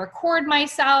 I record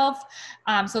myself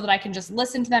so that I can just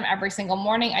listen to them every single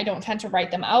morning. I don't tend to write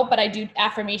them out, but I do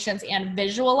affirmations and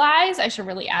visualize. I should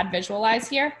really add visualize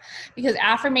here, because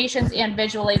affirmations and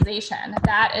visualization,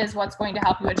 that is what's going to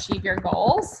help you achieve your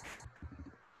goals.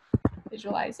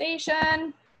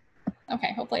 Visualization.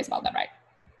 Okay, hopefully I spelled that right.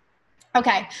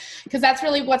 Okay, because that's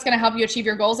really what's going to help you achieve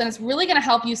your goals. And it's really going to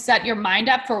help you set your mind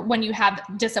up for when you have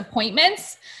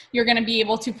disappointments. You're going to be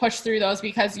able to push through those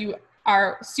because you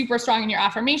are super strong in your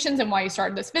affirmations and why you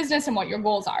started this business and what your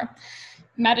goals are.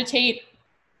 Meditate.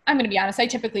 I'm going to be honest, I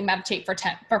typically meditate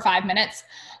for 5 minutes.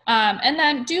 And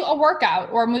then do a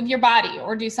workout or move your body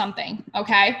or do something,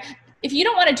 okay? If you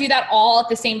don't want to do that all at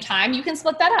the same time, you can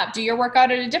split that up. Do your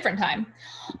workout at a different time.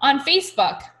 On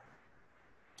Facebook,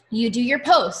 you do your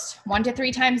post 1 to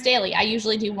 3 times daily. I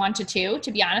usually do 1 to 2,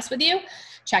 to be honest with you.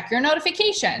 Check your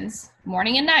notifications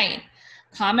morning and night.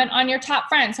 Comment on your top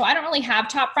friends. So I don't really have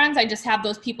top friends. I just have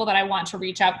those people that I want to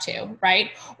reach out to,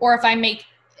 right? Or if I make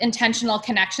intentional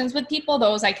connections with people,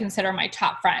 those I consider my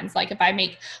top friends. Like if I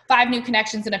make 5 new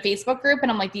connections in a Facebook group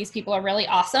and I'm like, these people are really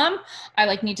awesome,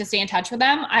 I need to stay in touch with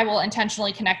them, I will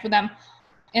intentionally connect with them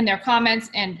in their comments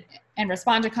and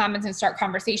respond to comments and start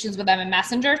conversations with them in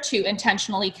Messenger to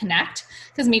intentionally connect,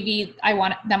 because maybe I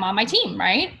want them on my team,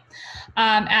 right?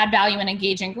 Add value and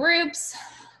engage in groups.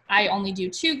 I only do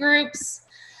 2 groups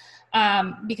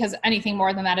because anything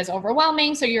more than that is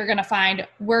overwhelming. So you're going to find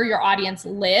where your audience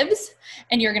lives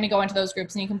and you're going to go into those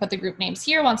groups, and you can put the group names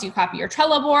here once you copy your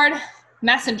Trello board.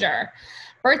 Messenger,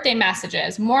 birthday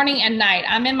messages, morning and night.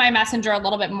 I'm in my Messenger a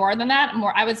little bit more than that.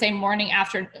 I would say morning,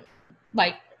 after,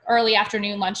 early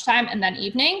afternoon, lunchtime, and then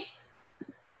evening.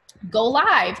 Go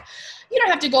live. You don't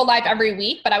have to go live every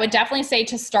week, but I would definitely say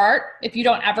to start, if you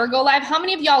don't ever go live. How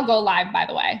many of y'all go live, by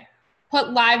the way?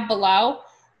 Put live below,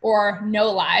 or no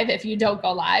live if you don't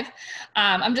go live.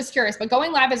 I'm just curious, but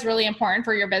going live is really important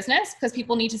for your business because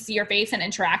people need to see your face and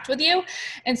interact with you.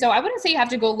 And so I wouldn't say you have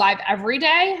to go live every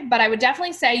day, but I would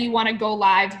definitely say you want to go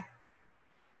live.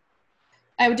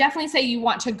 I would definitely say you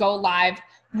want to go live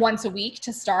once a week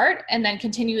to start, and then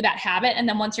continue that habit. And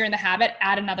then once you're in the habit,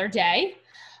 add another day.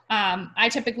 I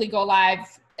typically go live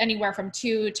anywhere from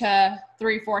 2 to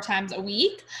 3, 4 times a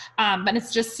week. But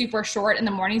it's just super short in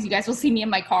the mornings. You guys will see me in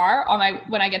my car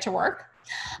when I get to work.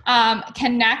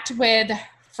 Connect with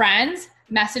friends,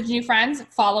 message new friends,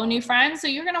 follow new friends. So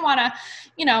you're going to want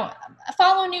to,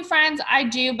 follow new friends. I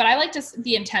do, but I like to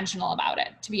be intentional about it,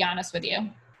 to be honest with you.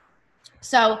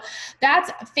 So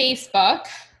that's Facebook.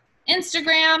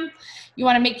 Instagram, you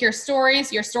want to make your story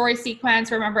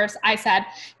sequence. Remember, I said,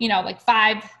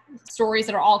 5 stories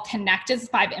that are all connected,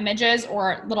 5 images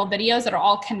or little videos that are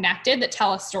all connected that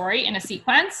tell a story in a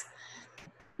sequence.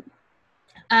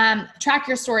 Track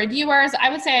your story viewers. I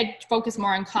would say I focus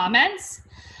more on comments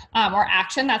or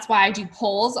action. That's why I do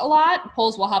polls a lot.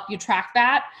 Polls will help you track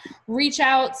that. Reach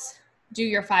outs, do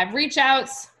your 5 reach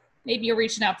outs. Maybe you're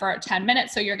reaching out for 10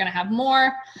 minutes, so you're going to have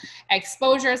more.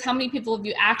 Exposures, how many people have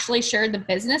you actually shared the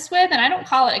business with? And I don't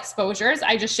call it exposures.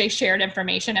 I just say shared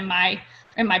information in my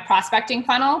prospecting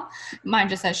funnel. Mine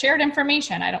just says shared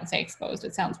information. I don't say exposed.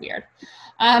 It sounds weird.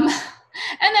 And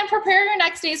then prepare your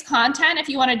next day's content if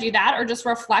you want to do that, or just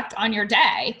reflect on your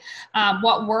day.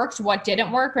 What worked, what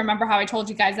didn't work. Remember how I told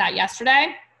you guys that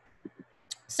yesterday?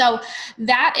 So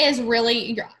that is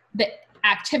really the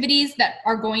activities that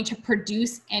are going to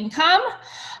produce income.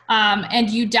 And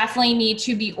you definitely need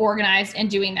to be organized in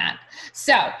doing that.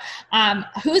 So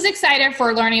who's excited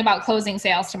for learning about closing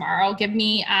sales tomorrow? Give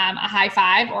me a high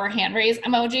five or a hand raise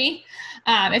emoji.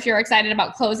 If you're excited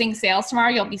about closing sales tomorrow,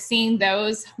 you'll be seeing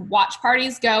those watch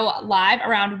parties go live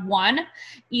around 1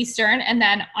 Eastern. And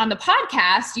then on the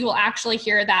podcast, you will actually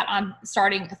hear that on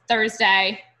starting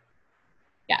Thursday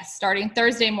Yes, starting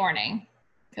Thursday morning,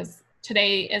 because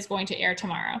today is going to air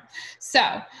tomorrow.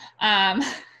 So,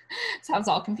 sounds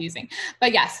all confusing.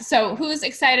 But yes, so who's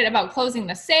excited about closing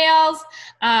the sales?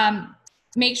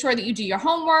 Make sure that you do your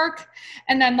homework.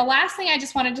 And then the last thing I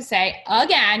just wanted to say,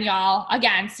 again, y'all,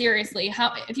 again, seriously,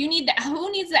 if you need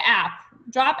who needs the app?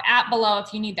 Drop app below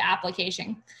if you need the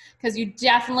application, because you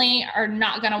definitely are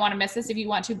not going to want to miss this if you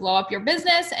want to blow up your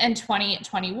business in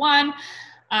 2021.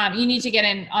 You need to get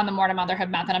in on the More to Motherhood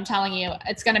method. I'm telling you,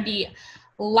 it's going to be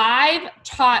live,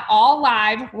 taught all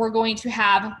live. We're going to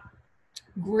have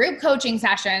group coaching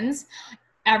sessions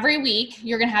every week.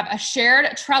 You're going to have a shared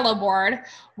Trello board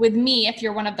with me. If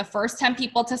you're one of the first 10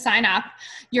 people to sign up,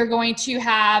 you're going to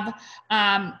have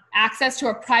access to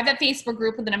a private Facebook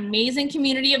group with an amazing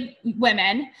community of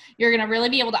women. You're going to really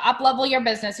be able to up-level your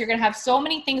business. You're going to have so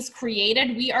many things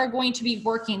created. We are going to be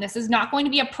working. This is not going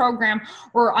to be a program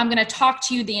where I'm going to talk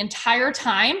to you the entire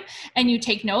time and you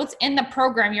take notes. In the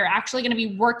program, you're actually going to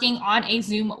be working on a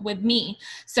Zoom with me.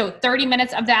 So 30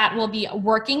 minutes of that will be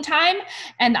working time,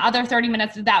 and the other 30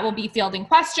 minutes of that will be fielding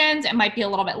questions. It might be a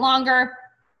little bit longer,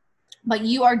 but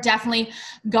you are definitely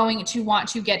going to want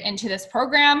to get into this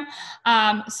program.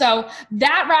 So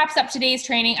that wraps up today's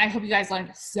training. I hope you guys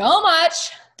learned so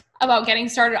much about getting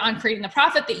started on creating the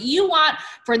profit that you want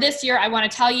for this year. I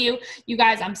want to tell you, you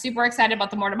guys, I'm super excited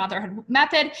about the More to Motherhood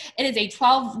method. It is a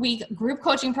 12-week group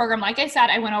coaching program. Like I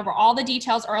said, I went over all the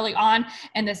details early on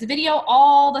in this video,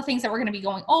 all the things that we're going to be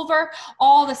going over,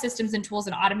 all the systems and tools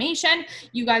and automation.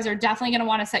 You guys are definitely going to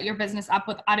want to set your business up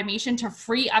with automation to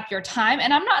free up your time.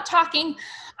 And I'm not talking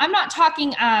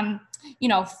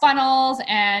funnels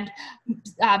and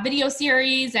video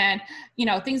series and,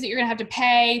 things that you're going to have to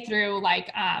pay through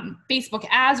like Facebook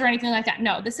ads or anything like that.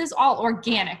 No, this is all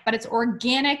organic, but it's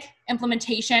organic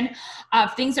implementation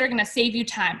of things that are going to save you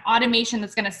time, automation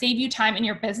that's going to save you time in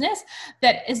your business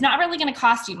that is not really going to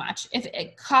cost you much. If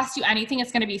it costs you anything,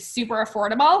 it's going to be super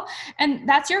affordable, and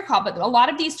that's your call. But a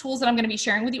lot of these tools that I'm going to be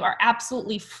sharing with you are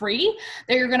absolutely free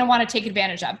that you're going to want to take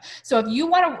advantage of. So if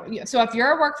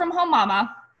you're a work from home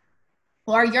mama,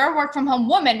 or you're a work from home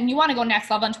woman and you want to go next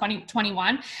level in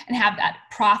 2021 and have that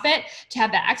profit, to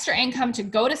have that extra income, to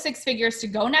go to six figures, to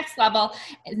go next level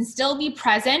and still be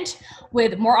present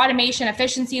with more automation,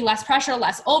 efficiency, less pressure,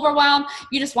 less overwhelm.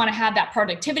 You just want to have that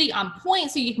productivity on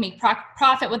point so you can make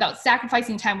profit without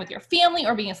sacrificing time with your family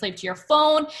or being a slave to your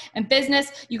phone and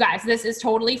business. You guys, this is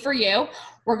totally for you.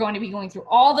 We're going to be going through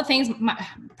all the things,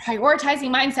 prioritizing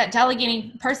mindset,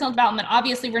 delegating, personal development,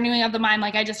 obviously renewing of the mind,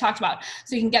 like I just talked about,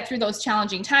 so you can get through those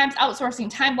challenging times, outsourcing,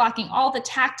 time blocking, all the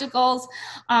tacticals.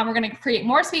 We're going to create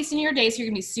more space in your day so you're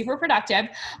going to be super productive,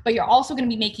 but you're also going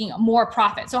to be making more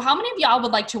profit. So how many of y'all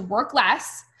would like to work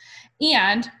less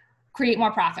and create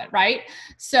more profit, right?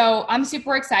 So I'm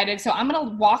super excited. So I'm going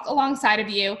to walk alongside of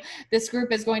you. This group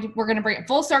we're going to bring it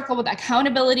full circle with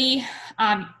accountability.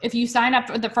 If you sign up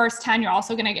for the first 10, you're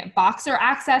also going to get Boxer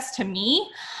access to me,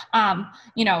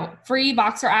 free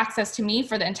Boxer access to me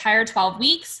for the entire 12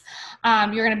 weeks.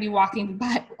 You're going to be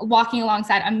walking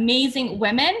alongside amazing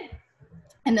women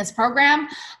in this program.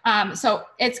 So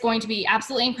it's going to be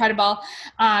absolutely incredible.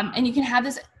 And you can have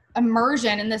this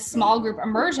immersion in this small group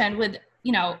immersion with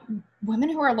women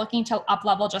who are looking to up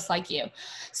level just like you.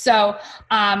 So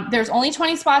there's only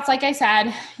 20 spots. Like I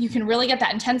said, you can really get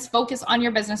that intense focus on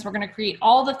your business. We're going to create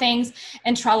all the things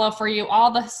in Trello for you,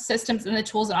 all the systems and the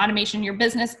tools and automation in your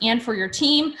business and for your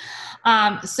team.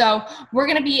 So we're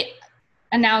going to be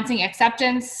announcing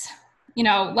acceptance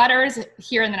letters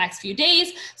here in the next few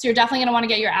days. So you're definitely going to want to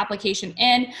get your application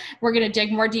in. We're going to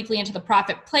dig more deeply into the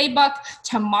profit playbook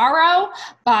tomorrow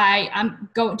by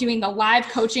doing the live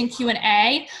coaching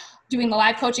Q&A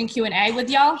with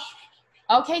y'all.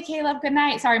 Okay, Caleb, good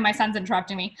night. Sorry, my son's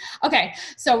interrupting me. Okay,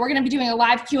 so we're going to be doing a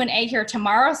live Q&A here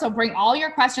tomorrow. So bring all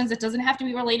your questions. It doesn't have to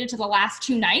be related to the last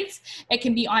 2 nights. It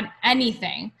can be on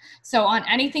anything. So on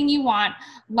anything you want,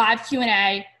 live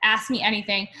Q&A, ask me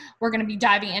anything. We're going to be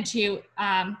diving into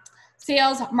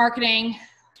sales, marketing,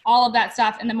 all of that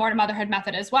stuff in the More to Motherhood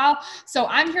method as well. So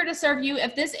I'm here to serve you.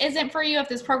 If this isn't for you, if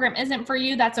this program isn't for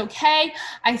you, that's okay.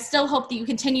 I still hope that you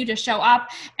continue to show up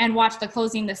and watch the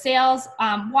Closing the Sales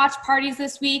watch parties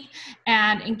this week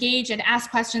and engage and ask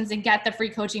questions and get the free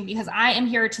coaching, because I am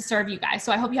here to serve you guys.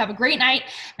 So I hope you have a great night,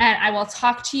 and I will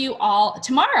talk to you all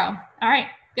tomorrow. All right.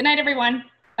 Good night, everyone.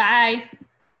 Bye.